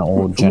for an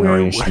old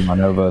generation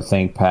Lenovo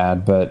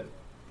ThinkPad, but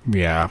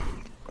yeah,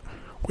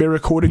 we're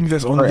recording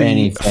this on the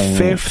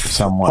 5th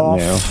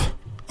of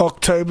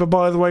October,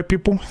 by the way,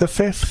 people. The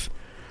 5th.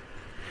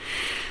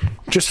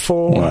 Just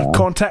for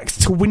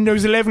context,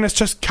 Windows 11 has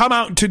just come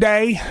out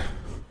today,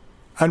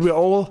 and we're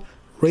all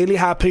really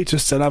happy to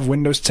still have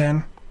Windows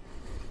 10.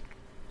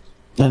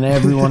 And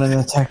everyone in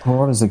the tech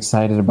world is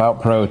excited about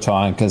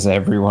Proton because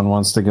everyone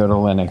wants to go to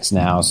Linux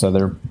now, so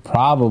they're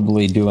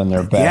probably doing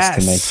their best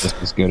to make this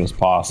as good as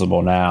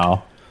possible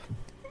now.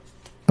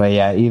 But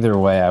yeah, either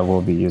way, I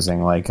will be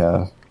using like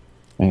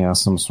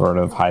some sort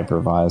of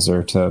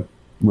hypervisor to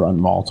run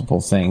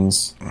multiple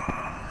things.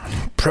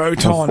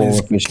 Proton full is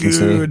efficiency.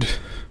 good.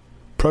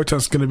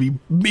 Proton's going to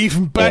be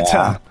even better.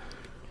 Yeah.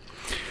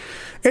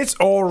 It's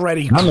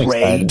already I'm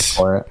great. excited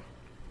for it.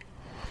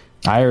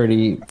 I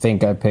already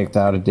think I picked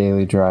out a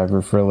daily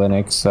driver for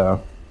Linux,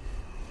 so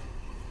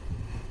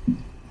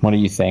what do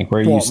you think?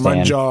 Where do you What,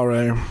 stand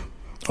Manjaro?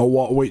 Or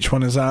what? Which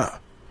one is that?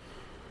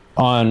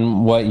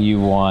 on what you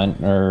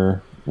want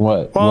or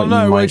what? Well, what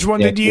no, you might which one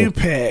pick did you if-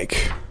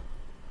 pick?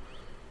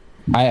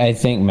 I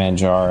think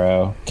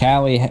Manjaro.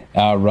 Kali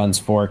runs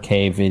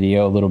 4K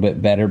video a little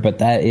bit better, but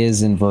that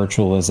is in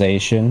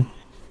virtualization.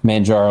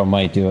 Manjaro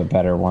might do it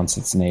better once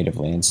it's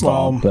natively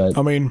installed, but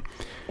I mean,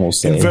 we'll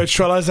see. in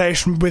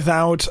virtualization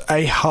without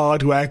a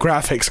hardware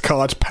graphics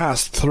card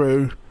passed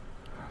through.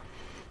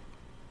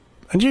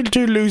 And you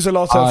do lose a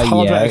lot of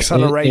hardware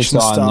acceleration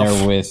it's on stuff.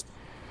 there with,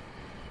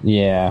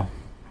 yeah.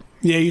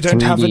 Yeah, you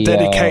don't have a 3D,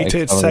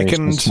 dedicated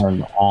acceleration second.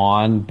 turned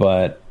on,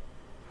 but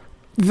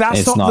That's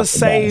it's not not the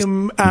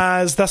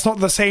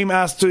the same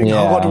as doing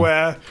Yeah.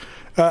 hardware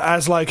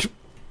as like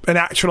an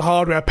actual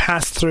hardware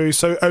pass through.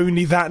 So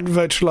only that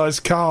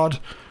virtualized card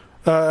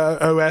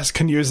OS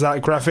can use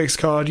that graphics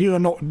card. You are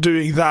not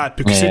doing that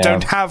because you Yeah.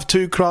 don't have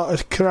two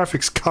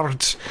graphics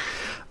cards.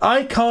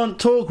 I can't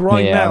talk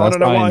right yeah, now. I that's don't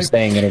know why why. I'm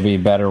saying it'll be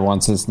better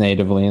once it's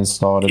natively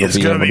installed. It'll It's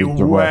gonna be able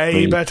to way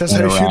directly better, so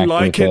if you interact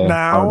like with it the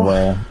now-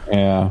 hardware.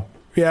 Yeah.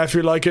 Yeah, if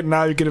you like it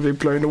now, you're going to be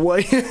blown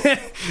away.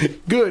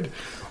 Good.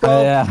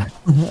 Well, Yeah.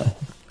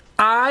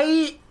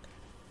 I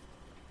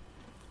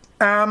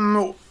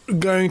am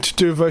going to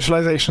do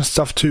virtualization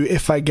stuff too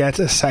if I get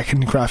a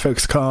second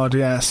graphics card,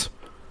 yes.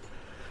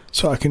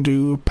 So I can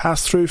do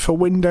pass-through for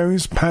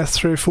Windows,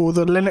 pass-through for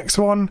the Linux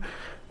one,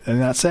 and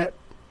that's it.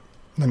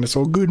 And it's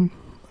all good.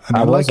 And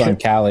I was like on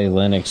it. Kali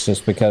Linux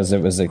just because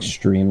it was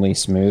extremely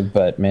smooth,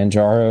 but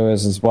Manjaro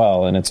is as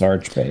well, and it's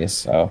Arch based,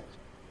 so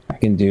I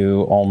can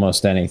do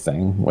almost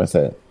anything with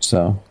it.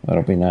 So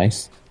that'll be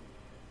nice.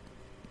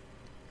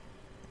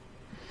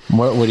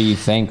 What do you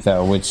think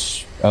though?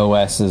 Which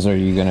OSs are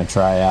you going to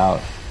try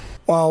out?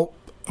 Well,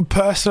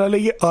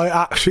 personally, I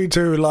actually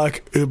do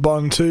like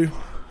Ubuntu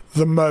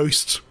the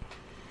most.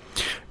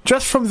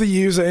 Just from the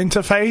user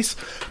interface,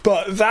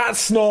 but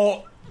that's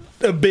not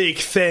a big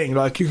thing.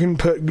 Like, you can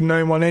put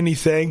GNOME on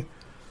anything,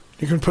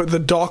 you can put the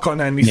dock on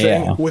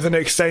anything Yeah. with an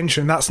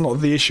extension. That's not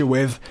the issue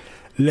with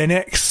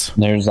Linux.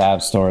 There's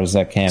app stores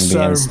that can be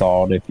So-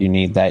 installed if you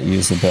need that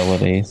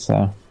usability.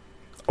 So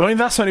I mean,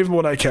 that's not even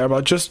what I care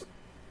about. Just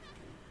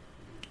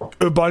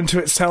Ubuntu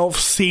itself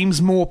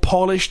seems more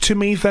polished to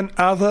me than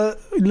other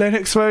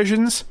Linux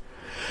versions.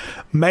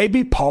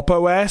 Maybe Pop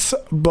OS,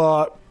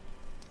 but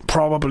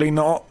probably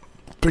not,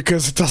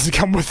 because it doesn't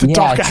come with the yeah,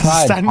 dock I as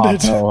tried standard.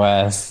 Pop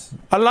OS.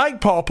 I like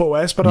Pop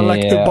OS, but I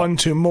like Yeah.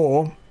 Ubuntu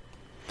more.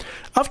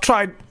 I've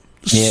tried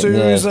Yeah,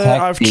 the SUSE,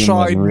 tech I've team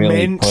tried was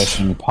really Mint.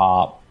 pushing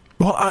Pop.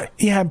 Well,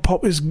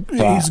 Pop is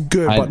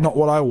good, I- but not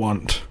what I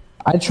want.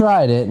 I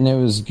tried it and it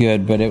was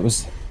good, but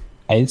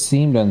it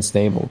seemed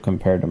unstable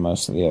compared to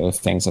most of the other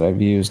things that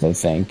I've used, I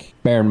think.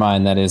 Bear in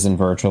mind that is in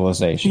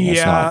virtualization.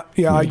 It's not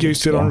I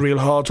used it on yeah. real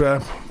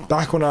hardware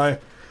back when I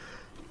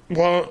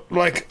don't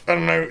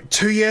know,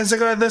 2 years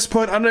ago at this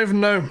point. I don't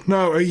even know.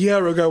 No, a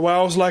year ago, where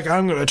I was like,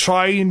 I'm going to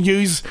try and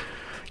use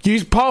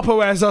Pop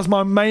OS as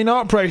my main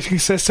operating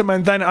system,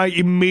 and then I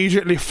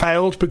immediately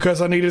failed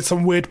because I needed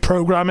some weird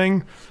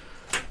programming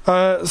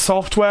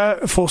software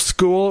for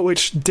school,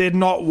 which did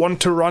not want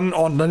to run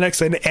on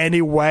Linux in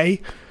any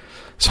way.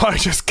 So I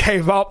just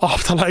gave up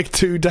after like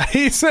 2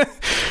 days.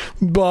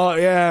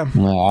 But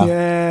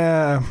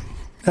yeah,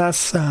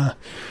 that's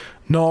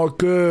not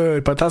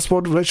good. But that's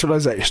what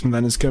virtualization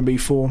then is going to be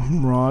for,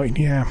 right?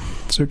 Yeah,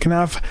 so you can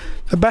have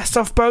the best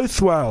of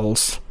both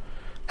worlds.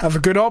 Have a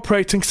good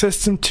operating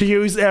system to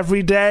use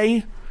every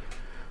day,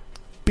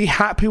 be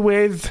happy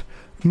with,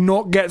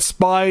 not get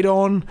spied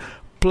on,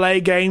 play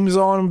games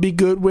on, be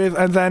good with,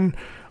 and then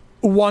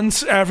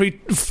once every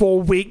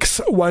 4 weeks,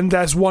 when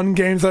there's one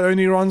game that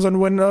only runs on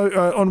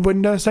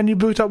Windows, then you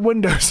boot up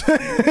Windows.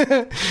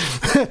 But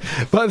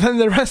then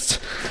the rest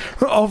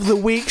of the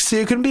weeks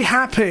you can be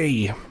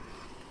happy.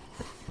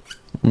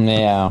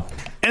 Yeah.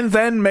 And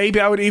then maybe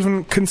I would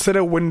even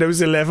consider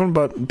Windows 11,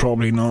 but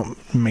probably not.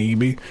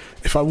 Maybe,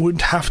 if I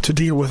wouldn't have to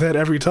deal with it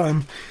every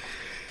time.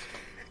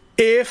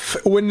 If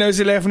Windows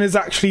 11 is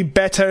actually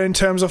better in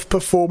terms of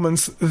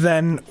performance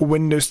than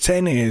Windows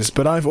 10 is.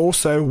 But I've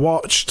also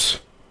watched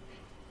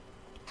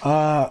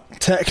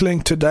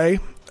TechLink today,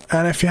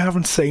 and if you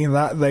haven't seen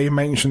that, they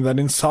mentioned that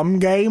in some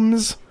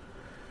games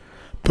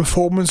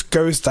performance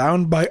goes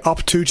down by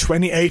up to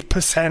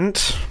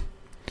 28%,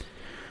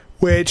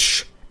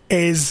 which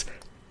is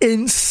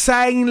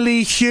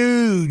insanely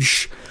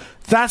huge.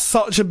 That's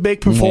such a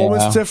big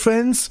performance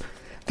difference.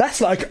 That's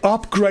like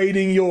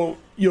upgrading your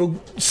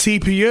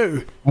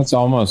CPU. That's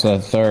almost a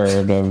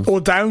third of... Or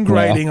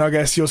downgrading, I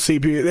guess, your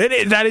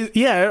CPU. That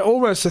is,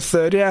 almost a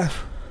third, yeah.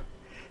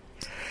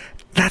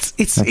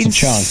 It's a chunk.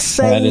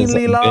 That is a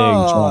insanely big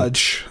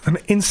large. An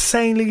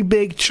insanely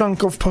big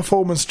chunk of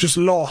performance just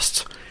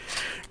lost.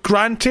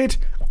 Granted,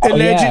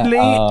 allegedly,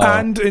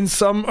 and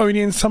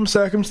only in some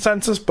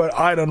circumstances, but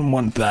I don't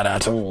want that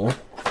at all.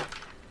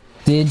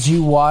 Did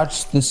you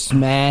watch the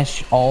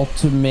Smash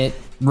Ultimate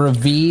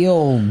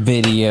reveal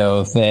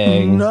video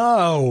thing?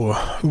 No.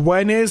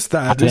 When is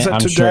that? Is it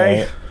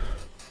today? Sure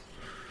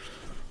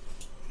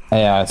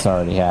yeah, it's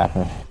already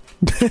happened.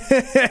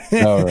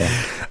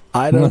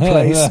 I don't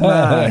play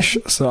Smash,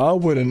 so I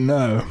wouldn't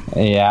know.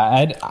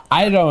 Yeah,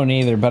 I don't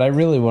either, but I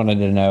really wanted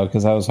to know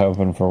because I was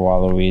hoping for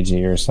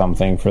Waluigi or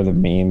something for the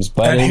memes.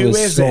 But it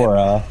was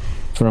Sora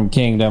from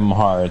Kingdom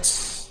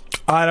Hearts.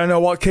 I don't know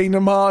what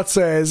Kingdom Hearts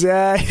is,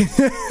 yeah.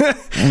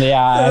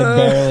 Yeah, I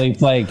barely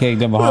play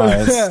Kingdom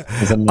Hearts.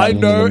 I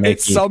know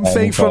it's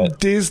something from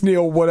Disney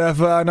or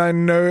whatever, and I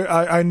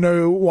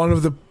know one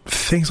of the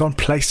things on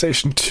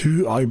PlayStation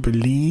 2, I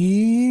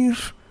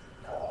believe.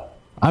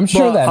 I'm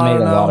sure that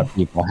made a lot of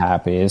people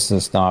happy. It's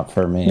just not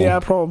for me. Yeah,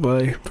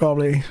 probably.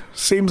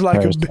 Seems like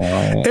I think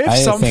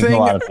a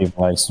lot of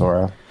people like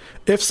Sora.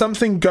 If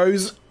something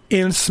goes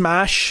in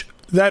Smash,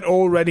 that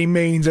already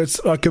means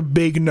it's like a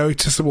big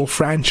noticeable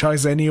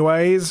franchise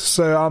anyways,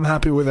 so I'm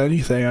happy with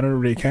anything. I don't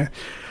really care.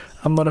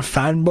 I'm not a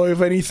fanboy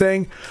of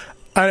anything.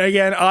 And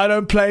again, I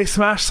don't play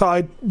Smash, so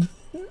I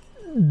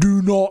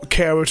do not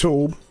care at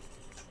all.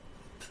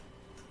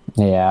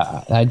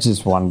 Yeah, I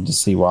just wanted to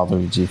see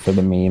Waluigi for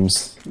the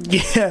memes.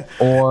 Yeah.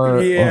 Or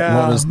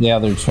what was the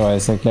other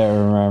choice? I can't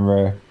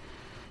remember.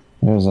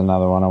 There was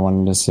another one I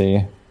wanted to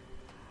see.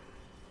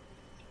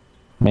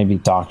 Maybe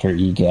Dr.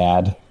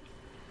 Egad.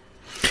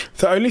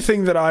 The only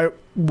thing that I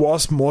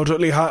was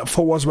moderately hyped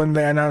for was when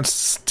they announced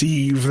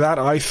Steve. That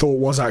I thought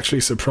was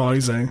actually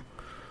surprising.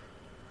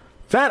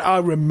 That I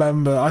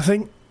remember. I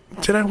think...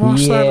 Did I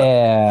watch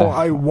that? Or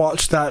I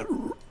watched that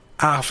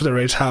after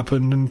it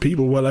happened and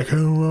people were like,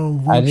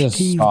 oh, well, I just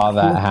saw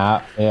that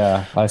happen.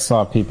 Yeah, I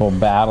saw people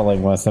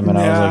battling with him and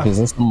I was like, is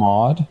this a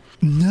mod?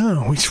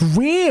 No, it's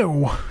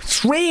real.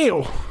 It's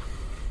real.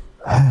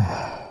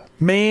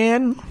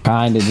 Man.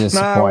 Kind of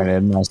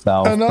disappointed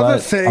myself, but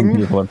some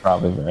people are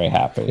probably very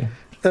happy.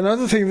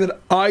 Another thing that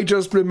I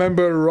just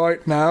remember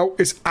right now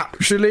is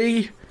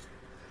actually,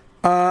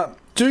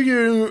 do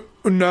you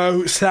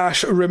know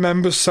 /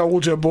 remember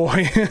Soldier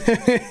Boy?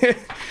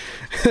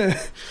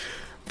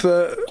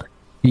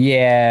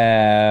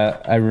 Yeah,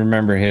 I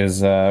remember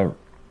his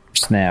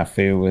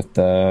snafu with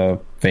the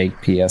fake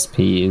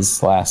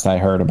PSPs last I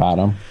heard about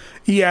him.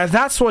 Yeah,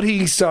 that's what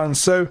he's done.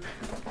 So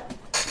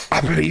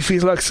I believe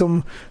he's like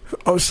some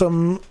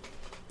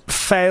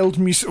failed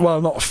music.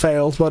 Well, not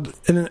failed, but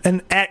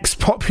an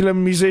ex-popular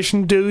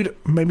musician dude.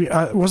 Maybe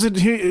was it?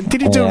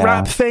 Did he do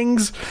rap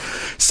things?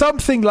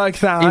 Something like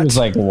that. He was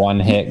like a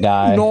one-hit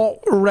guy. Not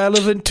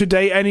relevant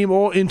today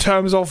anymore in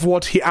terms of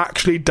what he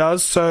actually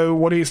does. So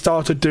what he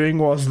started doing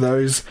was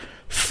those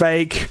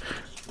fake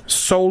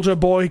Soldier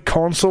Boy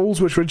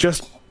consoles, which were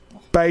just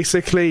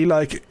basically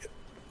like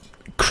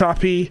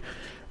crappy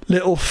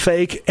little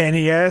fake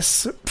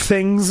NES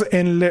things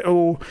in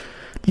little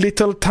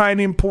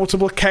tiny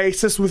portable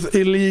cases with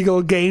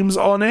illegal games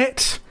on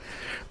it.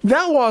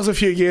 That was a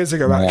few years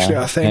ago, actually,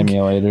 I think.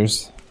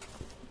 Emulators.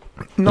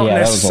 Not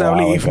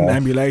necessarily even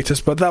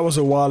emulators, but that was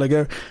a while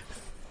ago.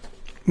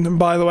 And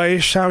by the way,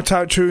 shout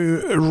out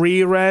to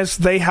Rerez.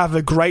 They have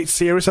a great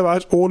series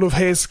about all of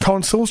his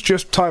consoles.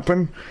 Just type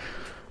in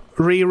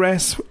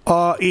Rerez,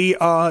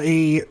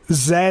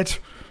 REREZ,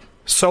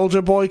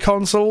 Soldier Boy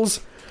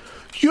consoles.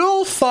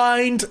 You'll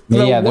find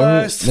the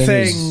worst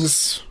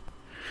things.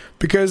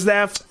 Because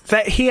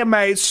he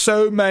made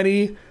so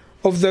many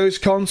of those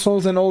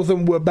consoles and all of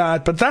them were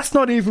bad. But that's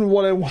not even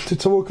what I want to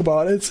talk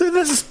about. This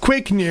is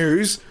quick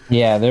news.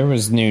 Yeah, there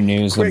was new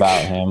news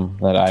about him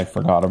that I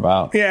forgot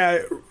about. Yeah.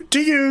 Do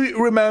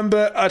you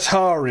remember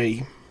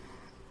Atari?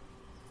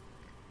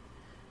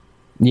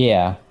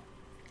 Yeah.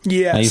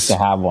 Yes. I used to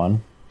have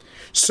one.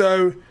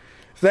 So,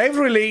 they've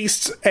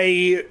released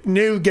a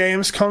new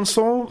games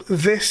console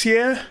this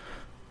year.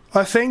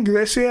 I think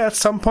at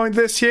some point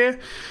this year.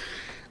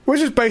 Which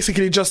is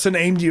basically just an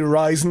AMD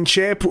Ryzen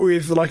chip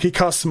with like a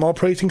custom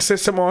operating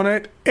system on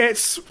it.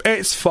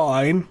 It's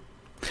fine.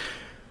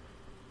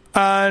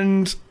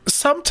 And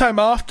sometime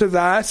after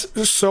that,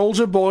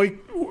 Soldier Boy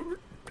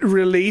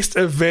released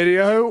a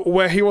video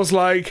where he was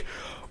like,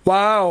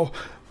 wow,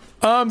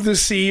 I'm the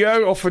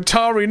CEO of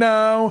Atari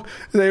now.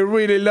 They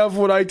really love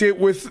what I did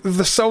with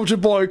the Soldier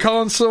Boy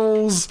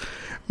consoles.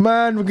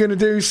 Man, we're going to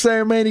do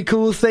so many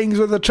cool things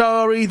with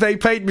Atari. They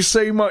paid me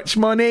so much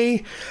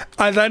money.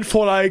 And then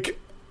for like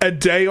a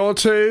day or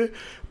two,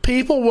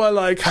 people were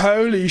like,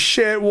 holy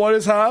shit, what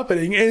is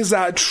happening? Is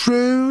that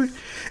true?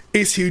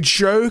 Is he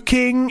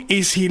joking?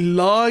 Is he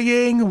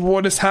lying?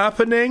 What is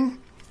happening?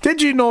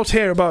 Did you not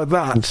hear about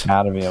that? It's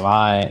gotta be a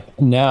lie.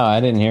 No, I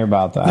didn't hear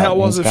about that. That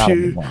was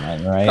right?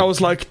 That was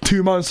like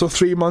 2 months or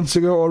 3 months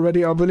ago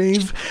already, I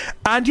believe.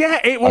 And yeah,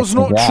 it was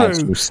not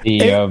true.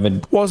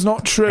 It was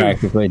not true.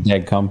 Practically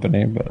dead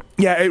company, but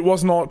yeah, it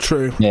was not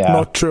true. Yeah.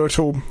 Not true at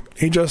all.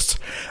 He just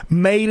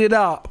made it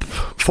up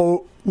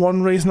for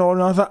one reason or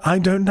another. I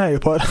don't know,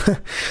 but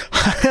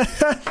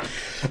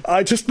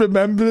I just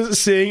remember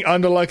seeing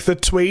under like the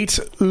tweet,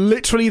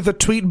 literally the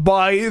tweet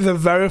by the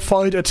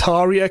verified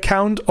Atari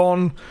account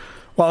on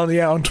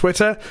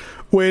Twitter,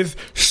 with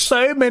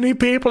so many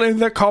people in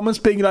the comments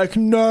being like,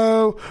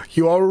 no,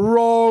 you are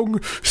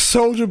wrong,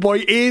 Soldier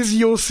Boy is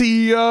your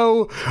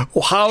CEO,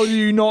 how do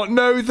you not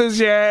know this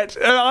yet?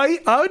 And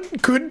I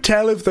couldn't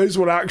tell if those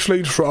were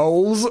actually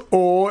trolls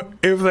or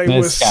if they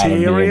were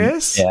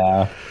serious.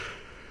 Yeah.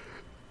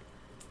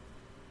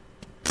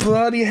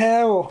 Bloody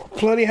hell.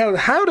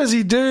 How does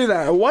he do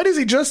that? Why does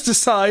he just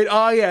decide,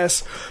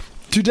 yes,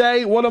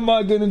 today what am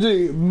I going to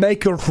do?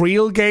 Make a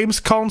real games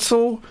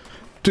console?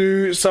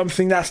 Do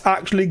something that's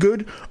actually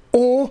good?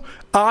 Or,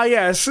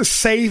 yes,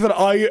 say that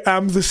I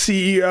am the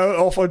CEO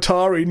of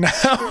Atari now?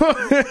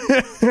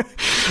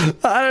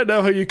 I don't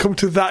know how you come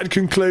to that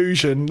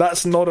conclusion.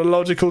 That's not a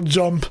logical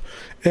jump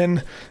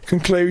in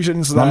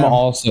conclusions there. I'm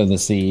also the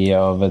CEO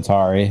of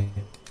Atari.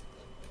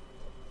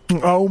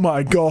 Oh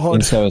my god.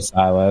 And so is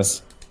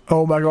Silas.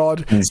 Oh my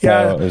god. And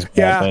so is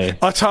Pepe.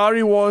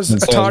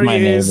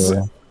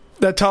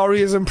 Atari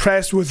is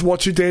impressed with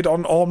what you did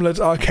on Omelette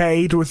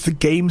Arcade with the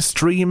game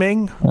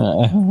streaming.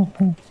 Oh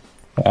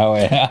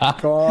yeah.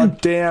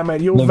 God damn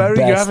it. You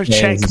have a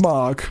check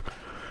mark.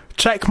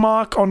 Check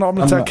mark on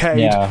Omelette Arcade.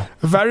 Yeah.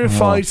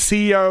 Verified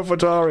CEO of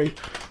Atari.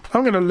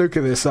 I'm going to look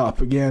at this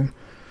up again.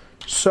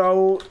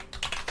 So,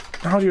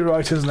 how do you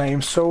write his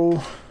name?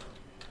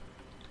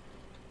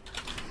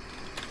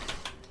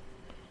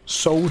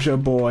 Soldier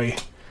Boy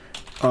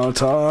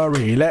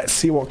Atari. Let's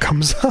see what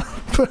comes up.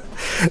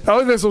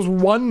 Oh, this was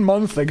 1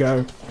 month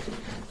ago.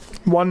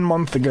 1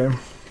 month ago.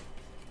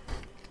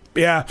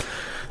 Yeah,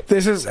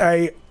 this is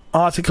a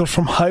article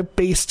from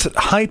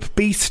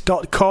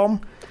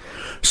Hypebeast.com.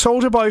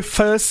 Soldier Boy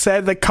first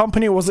said the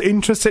company was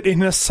interested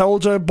in a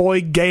Soldier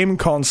Boy game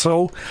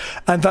console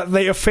and that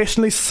they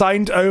officially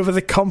signed over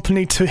the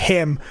company to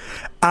him,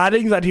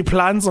 adding that he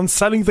plans on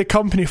selling the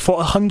company for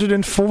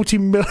 140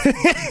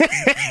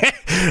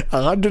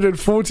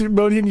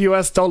 million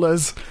US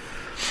dollars.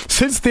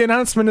 Since the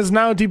announcement is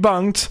now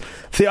debunked,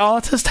 the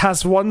artist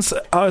has once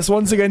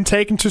again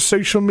taken to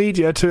social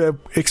media to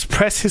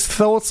express his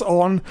thoughts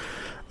on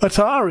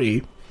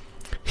Atari.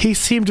 He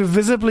seemed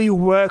visibly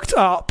worked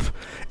up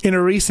in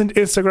a recent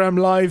Instagram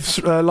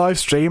live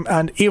stream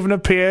and even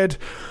appeared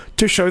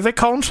to show the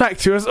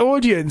contract to his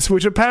audience,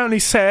 which apparently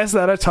says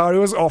that Atari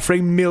was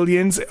offering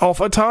millions of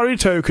Atari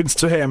tokens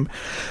to him.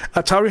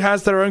 Atari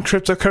has their own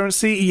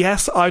cryptocurrency.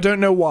 Yes, I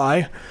don't know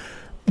why,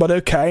 but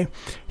okay.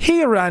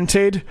 He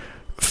ranted,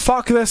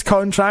 "Fuck this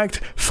contract,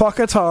 fuck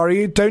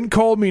Atari, don't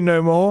call me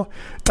no more,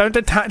 don't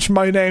attach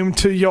my name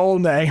to your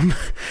name."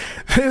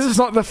 This is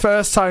not the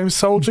first time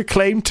Soldier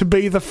claimed to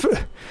be the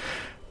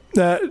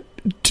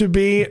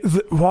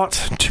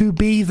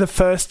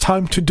first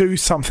time to do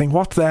something.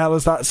 What the hell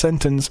is that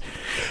sentence?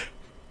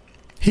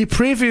 He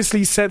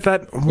previously said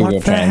that...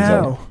 What the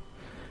hell?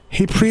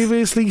 He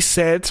previously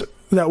said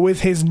that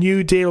with his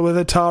new deal with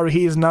Atari,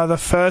 he is now the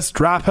first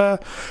rapper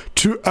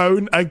to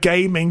own a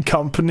gaming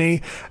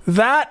company.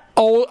 I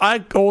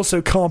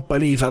also can't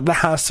believe that. There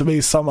has to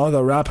be some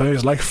other rapper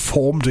who's like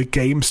formed a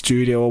game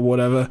studio or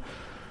whatever.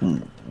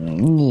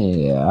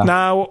 Yeah.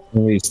 Now, at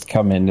least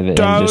come into the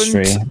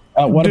industry.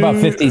 What about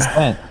 50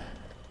 Cent?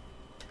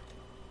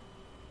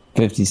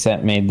 50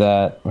 Cent made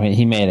that.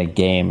 He made a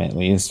game at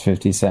least.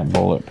 50 Cent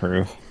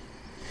Bulletproof.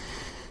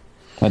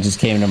 That just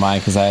came to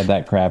mind because I had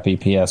that crappy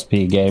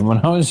PSP game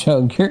when I was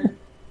younger.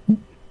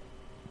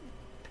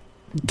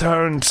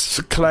 Don't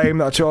claim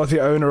that you're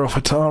the owner of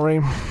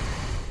Atari.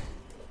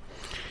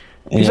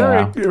 Is there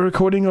a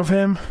recording of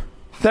him?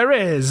 There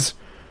is.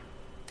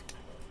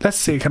 Let's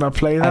see, can I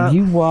play that? Have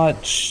you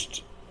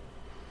watched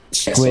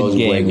Squid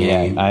Game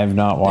yet? I have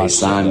not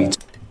watched it.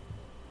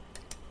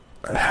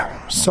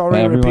 Sorry,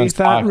 everyone's repeat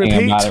that.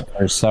 Talking about it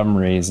for some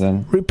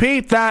reason.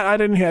 Repeat that, I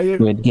didn't hear you.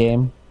 Squid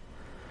Game?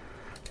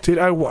 Did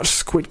I watch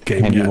Squid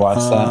Game Have you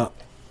watched that?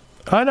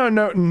 I don't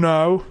know.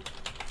 No.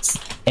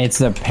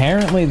 It's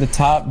apparently the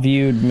top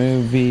viewed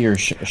movie or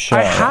show.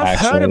 I have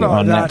heard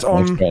about that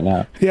on... right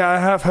now. Yeah, I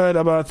have heard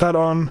about that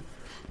on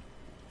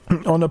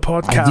a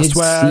podcast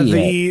where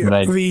the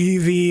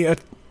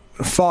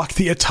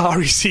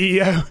Atari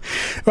CEO,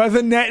 where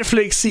the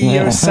Netflix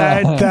CEO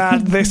said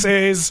that this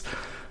is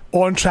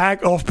on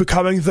track of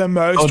becoming the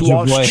most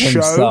watched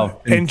show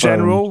in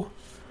general.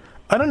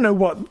 I don't know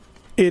what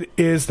it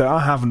is though. I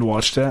haven't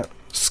watched it.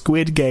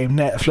 Squid Game,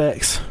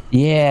 Netflix.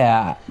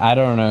 Yeah, I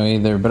don't know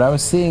either, but I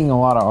was seeing a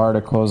lot of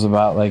articles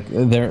about like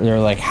they're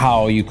like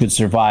how you could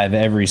survive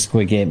every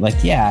Squid Game.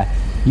 Like, yeah,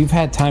 you've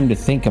had time to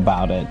think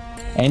about it.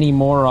 Any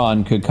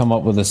moron could come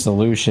up with a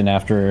solution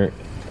after,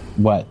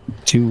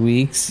 2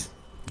 weeks?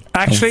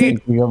 Actually,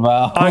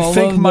 I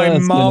think my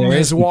mom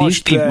has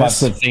watched this. These people have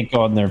to think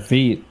on their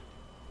feet.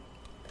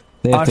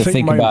 They have to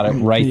think about it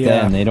right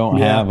then. They don't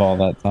have all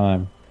that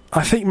time.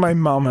 I think my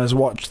mom has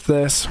watched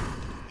this.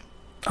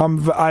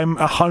 I'm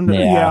 100.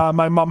 Yeah,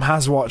 my mom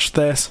has watched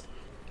this.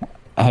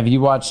 Have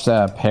you watched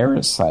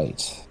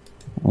Parasite?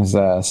 It was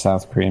a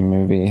South Korean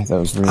movie that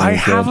was really good. I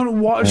haven't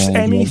watched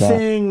I enjoyed that.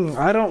 anything.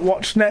 I don't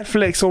watch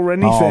Netflix or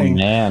anything.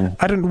 Oh, man.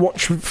 I don't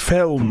watch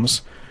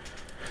films.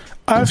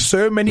 I have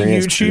so many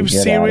Korea's YouTube pretty good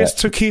at series it.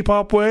 to keep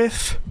up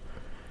with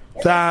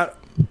that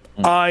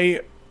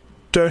I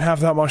don't have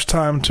that much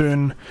time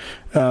doing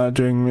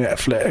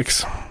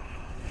Netflix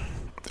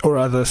or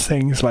other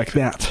things like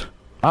that.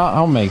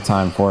 I'll make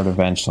time for it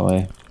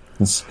eventually.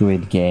 The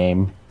Squid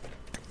Game.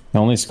 The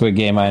only Squid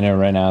Game I know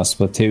right now is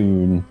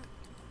Splatoon.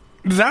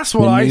 That's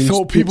what The I new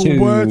thought people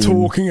were Splatoon.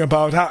 talking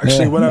about,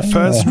 actually. When I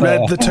first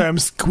read the term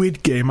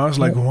Squid Game, I was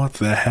like, what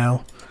the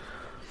hell?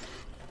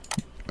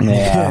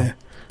 Yeah.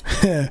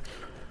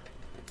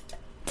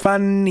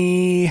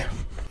 Funny.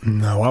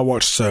 No, I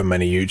watch so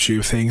many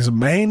YouTube things.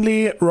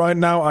 Mainly, right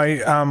now, I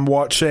am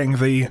watching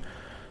the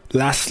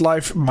Last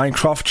Life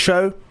Minecraft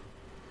show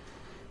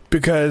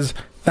because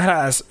that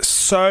has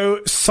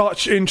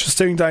such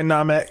interesting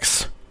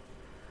dynamics.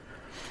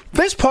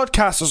 This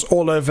podcast is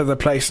all over the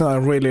place, and I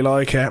really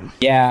like it.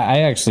 Yeah, I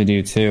actually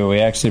do too. We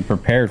actually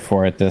prepared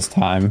for it this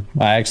time.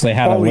 I actually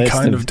had a We list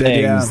kind of of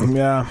did, things.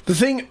 yeah. The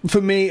thing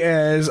for me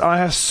is I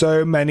have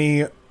so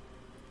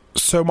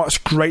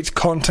much great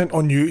content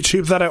on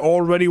YouTube that I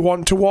already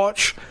want to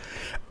watch,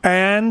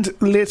 and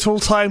little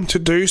time to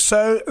do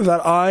so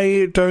that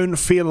I don't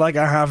feel like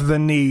I have the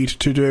need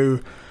to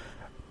do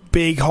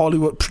big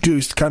Hollywood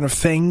produced kind of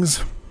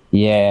things.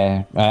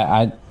 Yeah,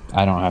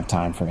 I don't have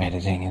time for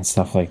editing and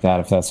stuff like that,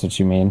 if that's what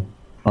you mean.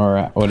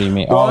 Or what do you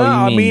mean? Well, you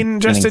I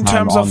mean just in spending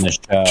time terms on of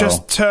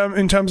the show.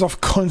 in terms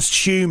of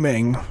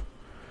consuming.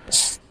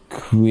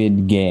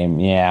 Squid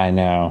Game. Yeah, I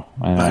know.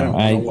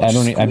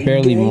 I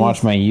barely even Game.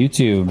 watch my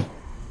YouTube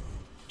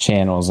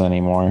channels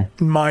anymore.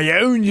 My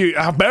own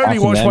I barely Half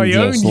of watch them my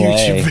own just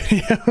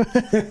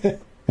YouTube video.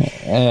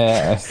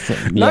 Yeah,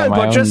 No, my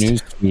but own just-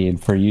 news feed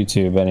for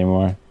YouTube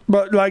anymore.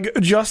 But like,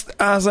 just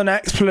as an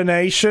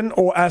explanation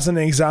or as an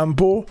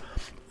example,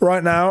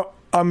 right now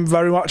I'm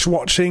very much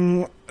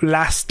watching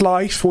Last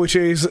Life, which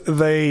is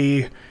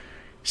the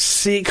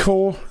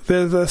sequel,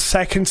 the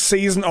second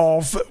season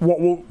of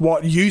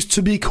what used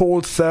to be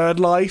called Third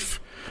Life.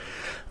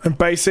 And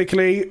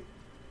basically,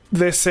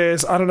 this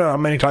is, I don't know how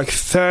many, like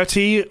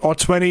 30 or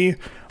 20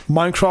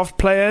 Minecraft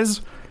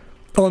players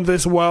on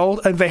this world,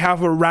 and they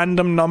have a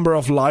random number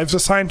of lives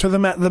assigned to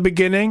them at the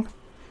beginning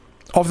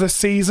of the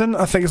season.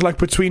 I think it's like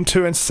between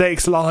 2 and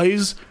 6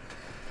 lives.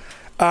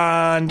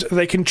 And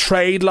they can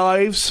trade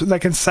lives, they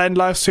can send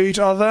lives to each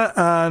other,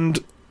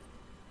 and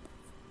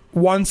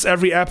once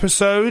every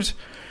episode,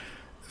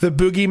 the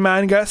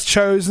boogeyman gets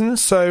chosen,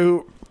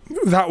 so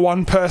that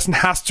one person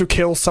has to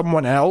kill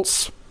someone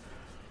else.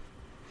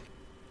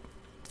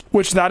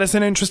 Which that is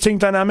an interesting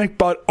dynamic,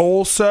 but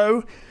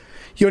also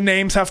your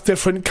names have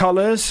different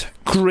colors,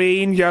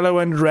 green, yellow,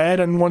 and red,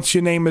 and once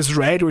your name is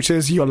red, which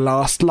is your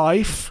last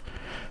life,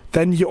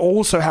 then you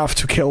also have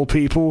to kill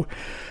people.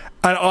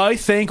 And I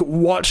think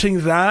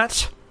watching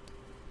that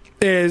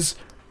is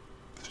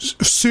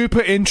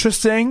super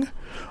interesting,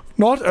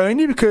 not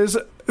only because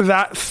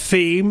that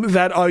theme,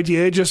 that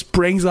idea just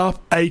brings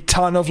up a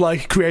ton of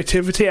like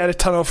creativity and a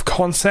ton of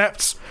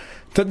concepts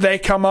that they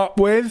come up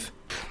with,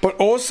 but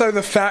also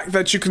the fact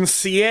that you can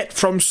see it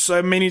from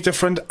so many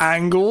different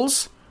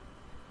angles.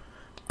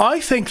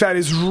 I think that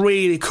is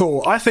really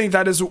cool. I think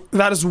that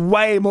is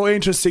way more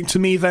interesting to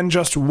me than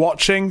just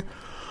watching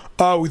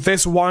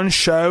this one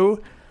show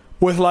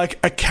with like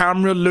a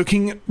camera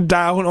looking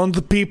down on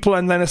the people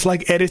and then it's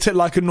like edited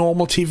like a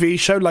normal TV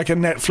show, like a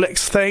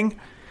Netflix thing.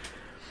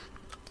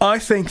 I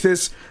think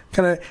this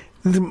kind of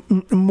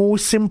the more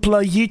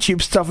simpler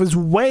YouTube stuff is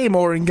way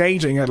more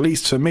engaging, at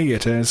least for me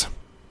it is.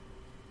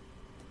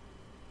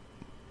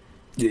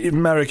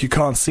 Merrick, you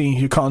can't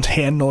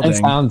hear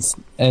nodding.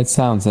 It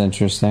sounds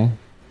interesting.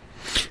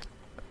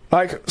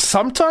 Like,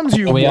 sometimes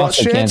you We watch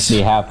also it. can't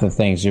see half the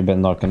things you've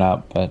been looking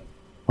up, but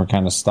we're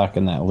kind of stuck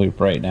in that loop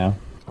right now.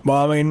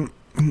 Well, I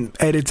mean,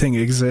 editing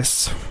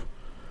exists.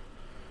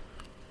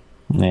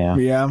 Yeah.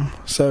 Yeah,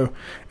 so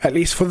at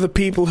least for the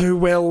people who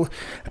will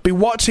be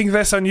watching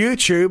this on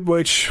YouTube,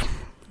 which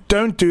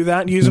don't do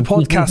that, use a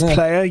podcast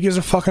player, use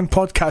a fucking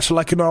podcatcher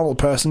like a normal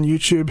person.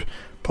 YouTube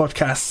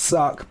podcasts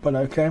suck, but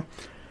okay.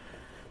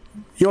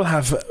 You'll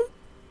have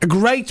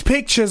great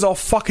pictures of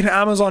fucking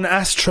Amazon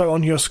Astro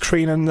on your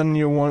screen, and then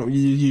you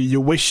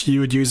wish you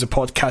would use a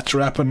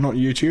podcatcher app and not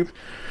YouTube,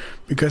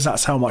 because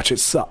that's how much it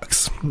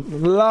sucks.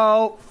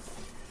 Lol.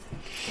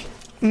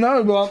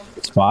 No, but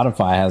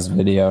Spotify has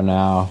video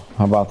now.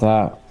 How about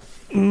that?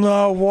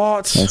 no,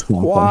 what? That's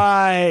nothing.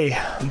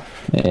 Why?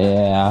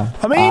 Yeah.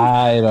 I mean,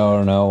 I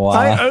don't know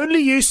why. I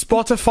only use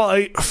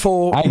Spotify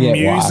for I get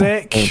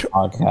music. why. For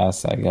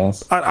podcasts, I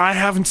guess. I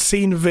haven't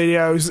seen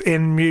videos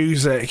in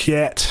music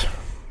yet.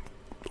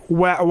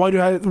 Why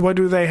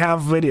do they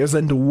have videos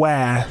and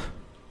where?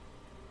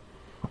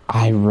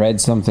 I read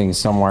something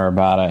somewhere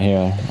about it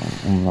here.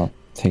 I'm gonna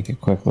take a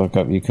quick look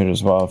up. You could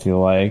as well if you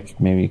like.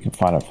 Maybe you can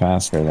find it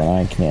faster than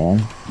I can.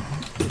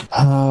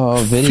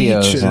 Oh, videos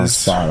on Features.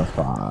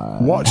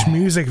 Spotify. Watch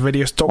music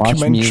videos, Watch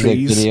music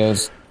documentaries.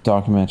 videos.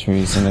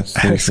 documentaries and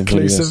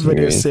exclusive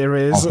video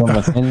series. From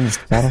within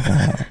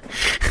Spotify.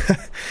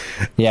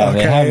 Yeah,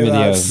 they have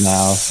videos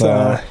now,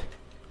 so...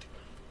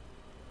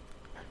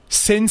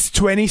 Since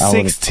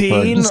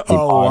 2016?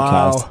 Oh,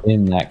 wow.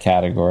 In that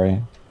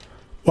category.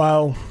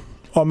 Well,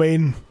 I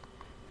mean...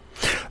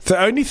 The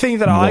only thing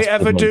that I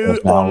ever do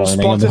on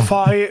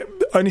Spotify...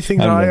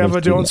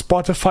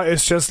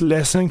 is just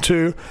listening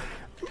to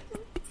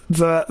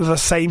the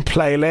same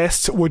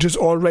playlist, which is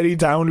already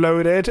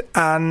downloaded,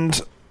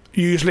 and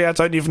usually I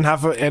don't even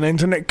have an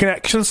internet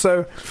connection,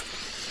 so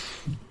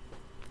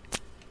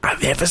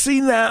I've never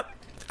seen that.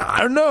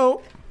 I don't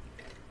know.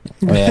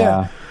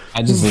 Yeah,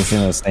 I just listen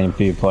to the same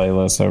few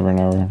playlists over and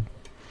over.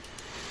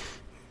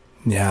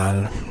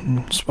 Yeah,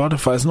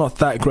 Spotify is not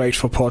that great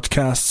for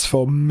podcasts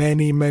for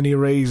many, many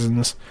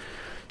reasons,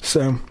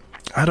 so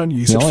I don't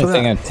use it for that. The only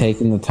thing I've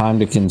taken the time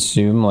to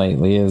consume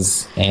lately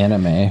is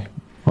anime.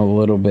 A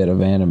little bit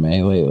of anime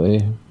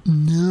lately.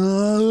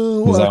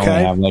 No, because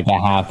I only have like a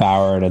half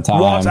hour at a time.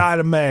 What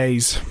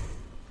animes?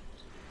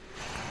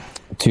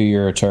 To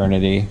Your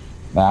Eternity.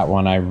 That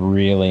one I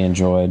really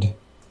enjoyed.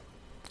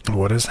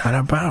 What is that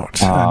about?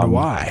 And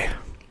why?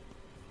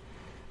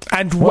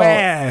 And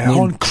where?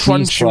 On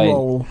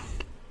Crunchyroll?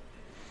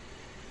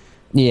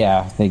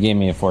 Yeah, they gave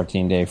me a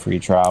 14-day free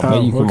trial,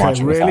 but you can watch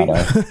it without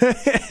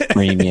a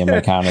premium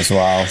account as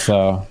well.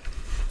 So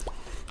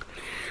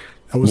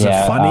that was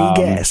a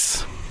funny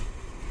guess.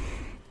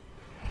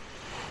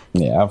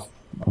 Yeah,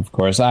 of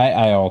course.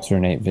 I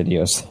alternate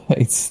video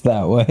sites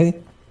that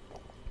way.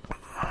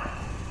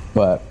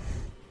 But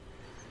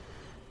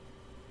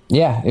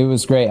yeah, it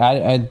was great.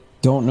 I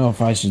don't know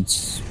if I should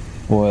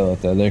spoil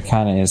it, though. There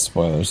kind of is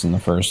spoilers in the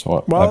first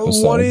episode. Well,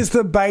 what is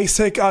the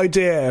basic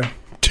idea?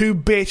 2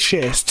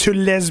 bitches, 2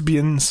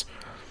 lesbians.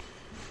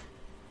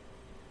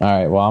 All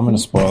right, well, I'm going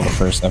to spoil the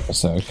first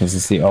episode because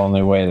it's the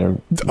only way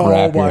to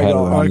wrap your head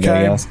around it,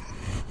 I guess.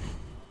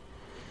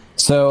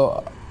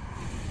 So,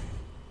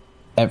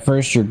 at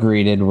first you're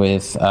greeted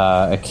with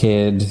a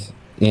kid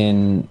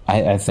in...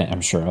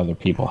 I'm sure other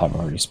people have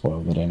already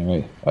spoiled it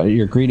anyway.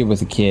 You're greeted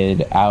with a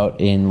kid out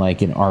in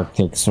like an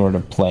Arctic sort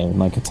of plain,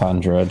 like a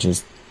tundra,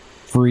 just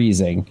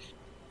freezing.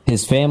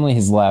 His family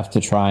has left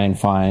to try and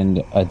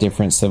find a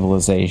different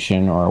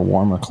civilization or a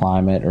warmer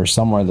climate or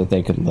somewhere that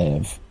they could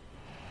live.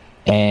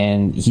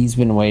 And he's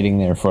been waiting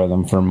there for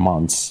them for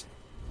months.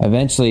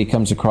 Eventually he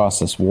comes across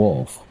this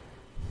wolf.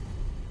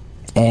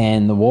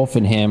 And the wolf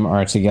and him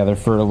are together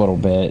for a little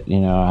bit.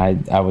 You know,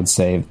 I would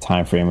say the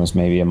time frame was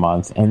maybe a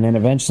month. And then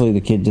eventually the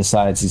kid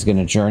decides he's going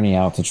to journey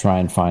out to try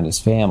and find his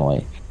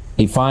family.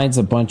 He finds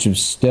a bunch of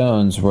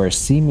stones where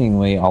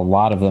seemingly a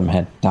lot of them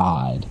had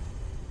died.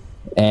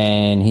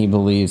 And he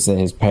believes that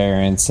his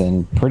parents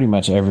and pretty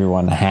much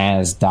everyone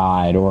has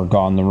died or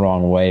gone the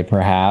wrong way,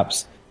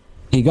 perhaps.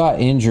 He got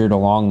injured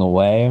along the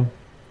way,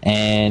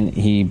 and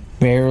he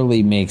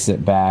barely makes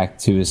it back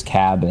to his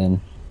cabin,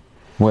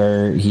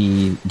 where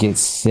he gets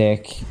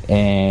sick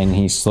and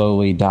he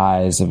slowly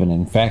dies of an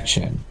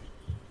infection.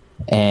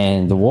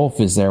 And the wolf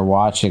is there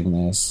watching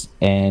this,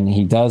 and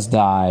he does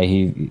die.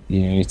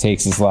 He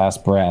takes his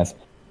last breath.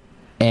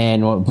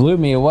 And what blew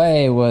me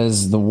away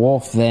was the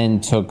wolf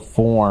then took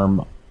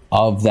form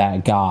of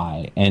that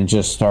guy and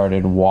just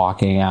started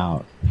walking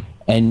out.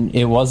 And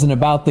it wasn't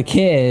about the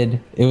kid,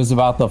 it was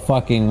about the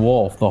fucking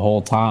wolf the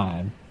whole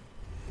time.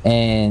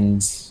 And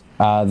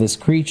this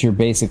creature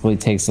basically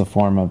takes the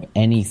form of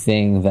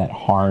anything that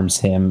harms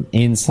him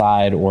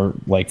inside or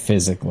like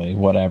physically,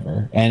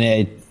 whatever. And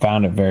I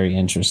found it very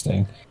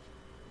interesting.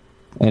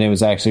 And it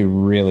was actually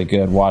really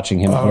good watching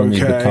him only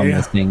become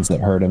the things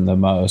that hurt him the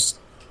most.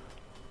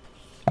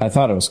 I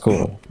thought it was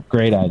cool.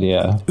 Great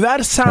idea.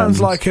 That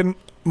sounds like a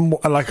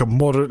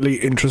moderately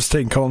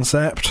interesting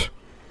concept.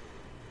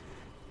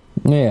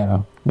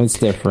 Yeah, it's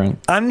different.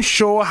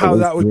 Unsure how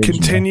that would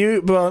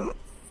continue, but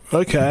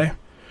okay.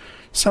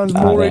 Sounds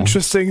more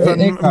interesting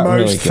than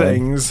most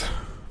things.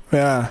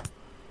 Yeah.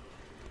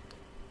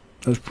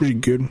 That's pretty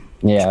good.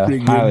 Yeah,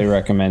 highly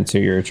recommend To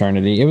Your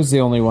Eternity. It was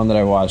the only one that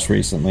I watched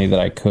recently that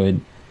I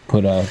could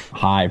put a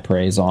high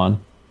praise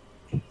on.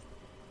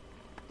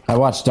 I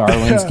watched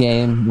Darwin's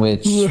Game,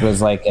 which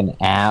was like an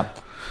app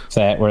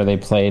where they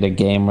played a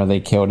game where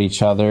they killed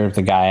each other.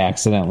 The guy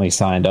accidentally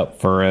signed up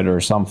for it or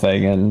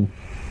something, and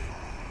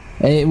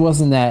it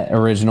wasn't that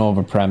original of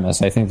a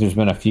premise. I think there's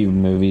been a few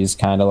movies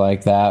kind of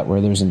like that where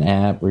there's an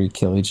app where you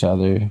kill each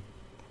other. You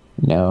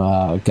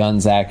know,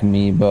 Guns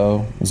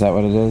Akimbo. Is that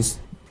what it is?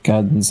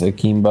 Guns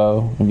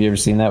Akimbo. Have you ever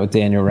seen that with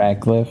Daniel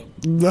Radcliffe?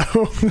 No,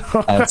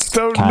 I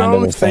don't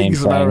know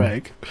things about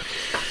Reg.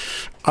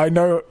 I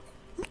know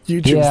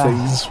YouTube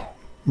things.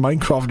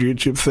 Minecraft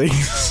YouTube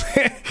things.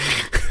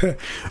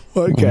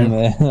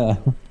 Okay.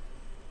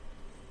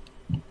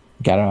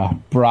 Gotta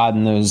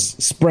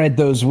spread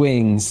those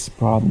wings,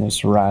 broaden those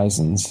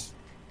horizons,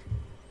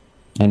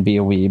 and be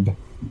a weeb,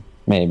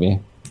 maybe.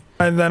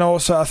 And then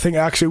also, I think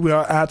actually we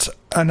are at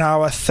an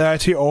hour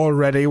 30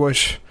 already,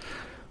 which,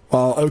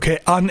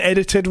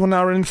 unedited 1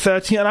 hour and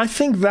 30, and I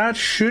think that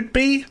should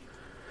be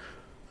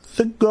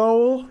the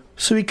goal.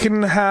 so we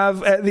can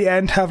have at the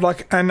end have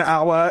like an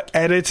hour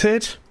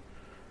edited.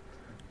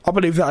 I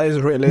believe that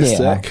is realistic.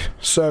 Yeah.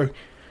 So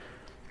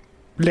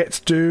let's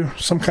do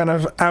some kind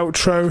of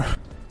outro.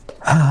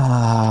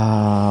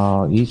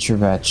 Oh, eat your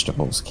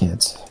vegetables,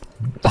 kids.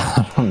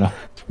 I don't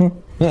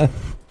know.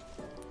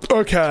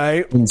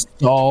 Okay.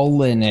 Install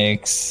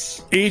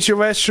Linux. Eat your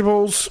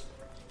vegetables.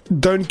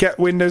 Don't get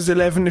Windows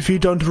 11 if you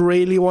don't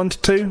really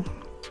want to.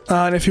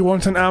 And if you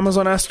want an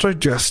Amazon Astro,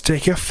 just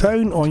stick your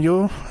phone on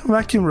your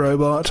vacuum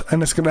robot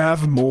and it's going to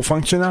have more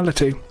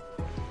functionality.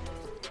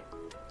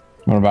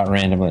 What about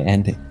randomly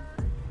ending?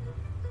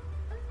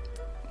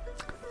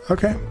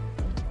 Okay.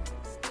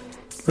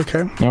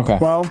 Okay.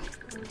 Well,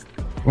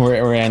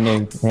 We're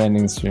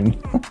ending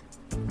soon.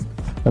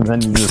 And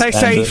then you just stay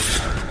end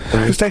safe.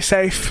 it. Stay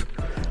safe.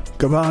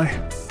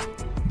 Goodbye.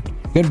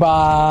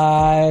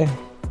 Goodbye.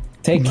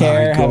 Take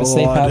care. Have a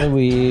safe God.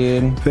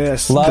 Halloween.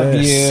 This Love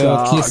you.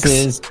 sucks.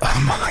 Kisses.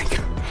 Oh my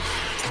god.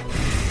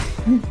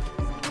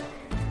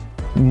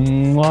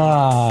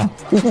 Mwah.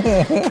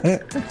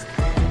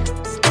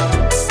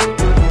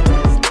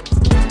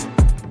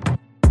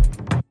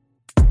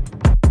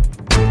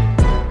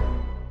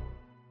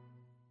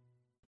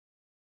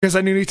 Because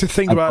I need to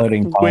think about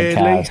Uploading it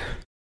weirdly. podcast.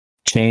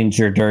 Change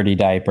your dirty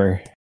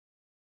diaper.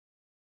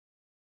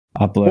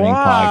 Uploading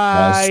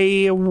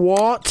podcast.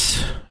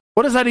 Why?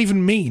 What does that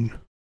even mean?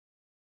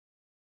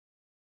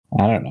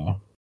 I don't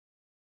know.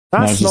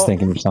 I was That's just not.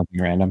 thinking of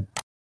something random.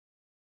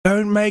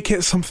 Don't make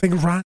it something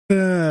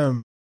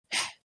random.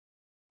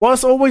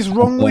 What's always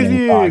wrong with Uploading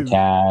you?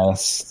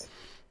 Podcast.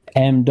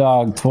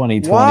 M-Dog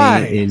 2020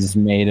 Why? is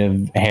made of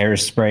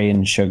hairspray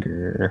and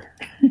sugar.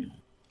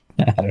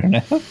 I don't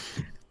know.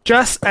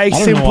 Just a don't know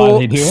why simple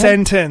they do it.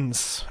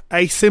 sentence.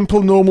 A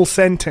simple, normal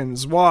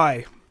sentence.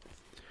 Why?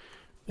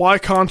 Why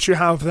can't you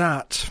have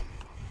that?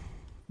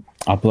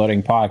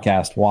 Uploading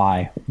podcast.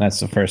 Why? That's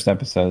the first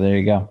episode. There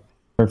you go.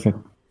 Perfect.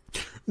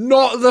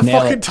 Not the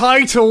Nail fucking it.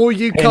 title,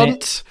 you Pin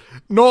cunt.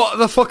 Not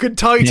the fucking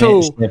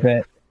title. Snip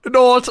it.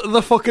 Not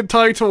the fucking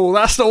title.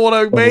 That's not what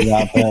I Put it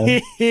out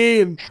there.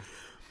 mean.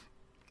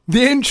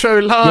 The intro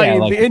line, Yeah,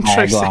 like the intro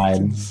tagline.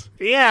 sentence.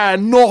 Yeah,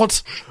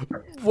 not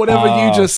whatever you just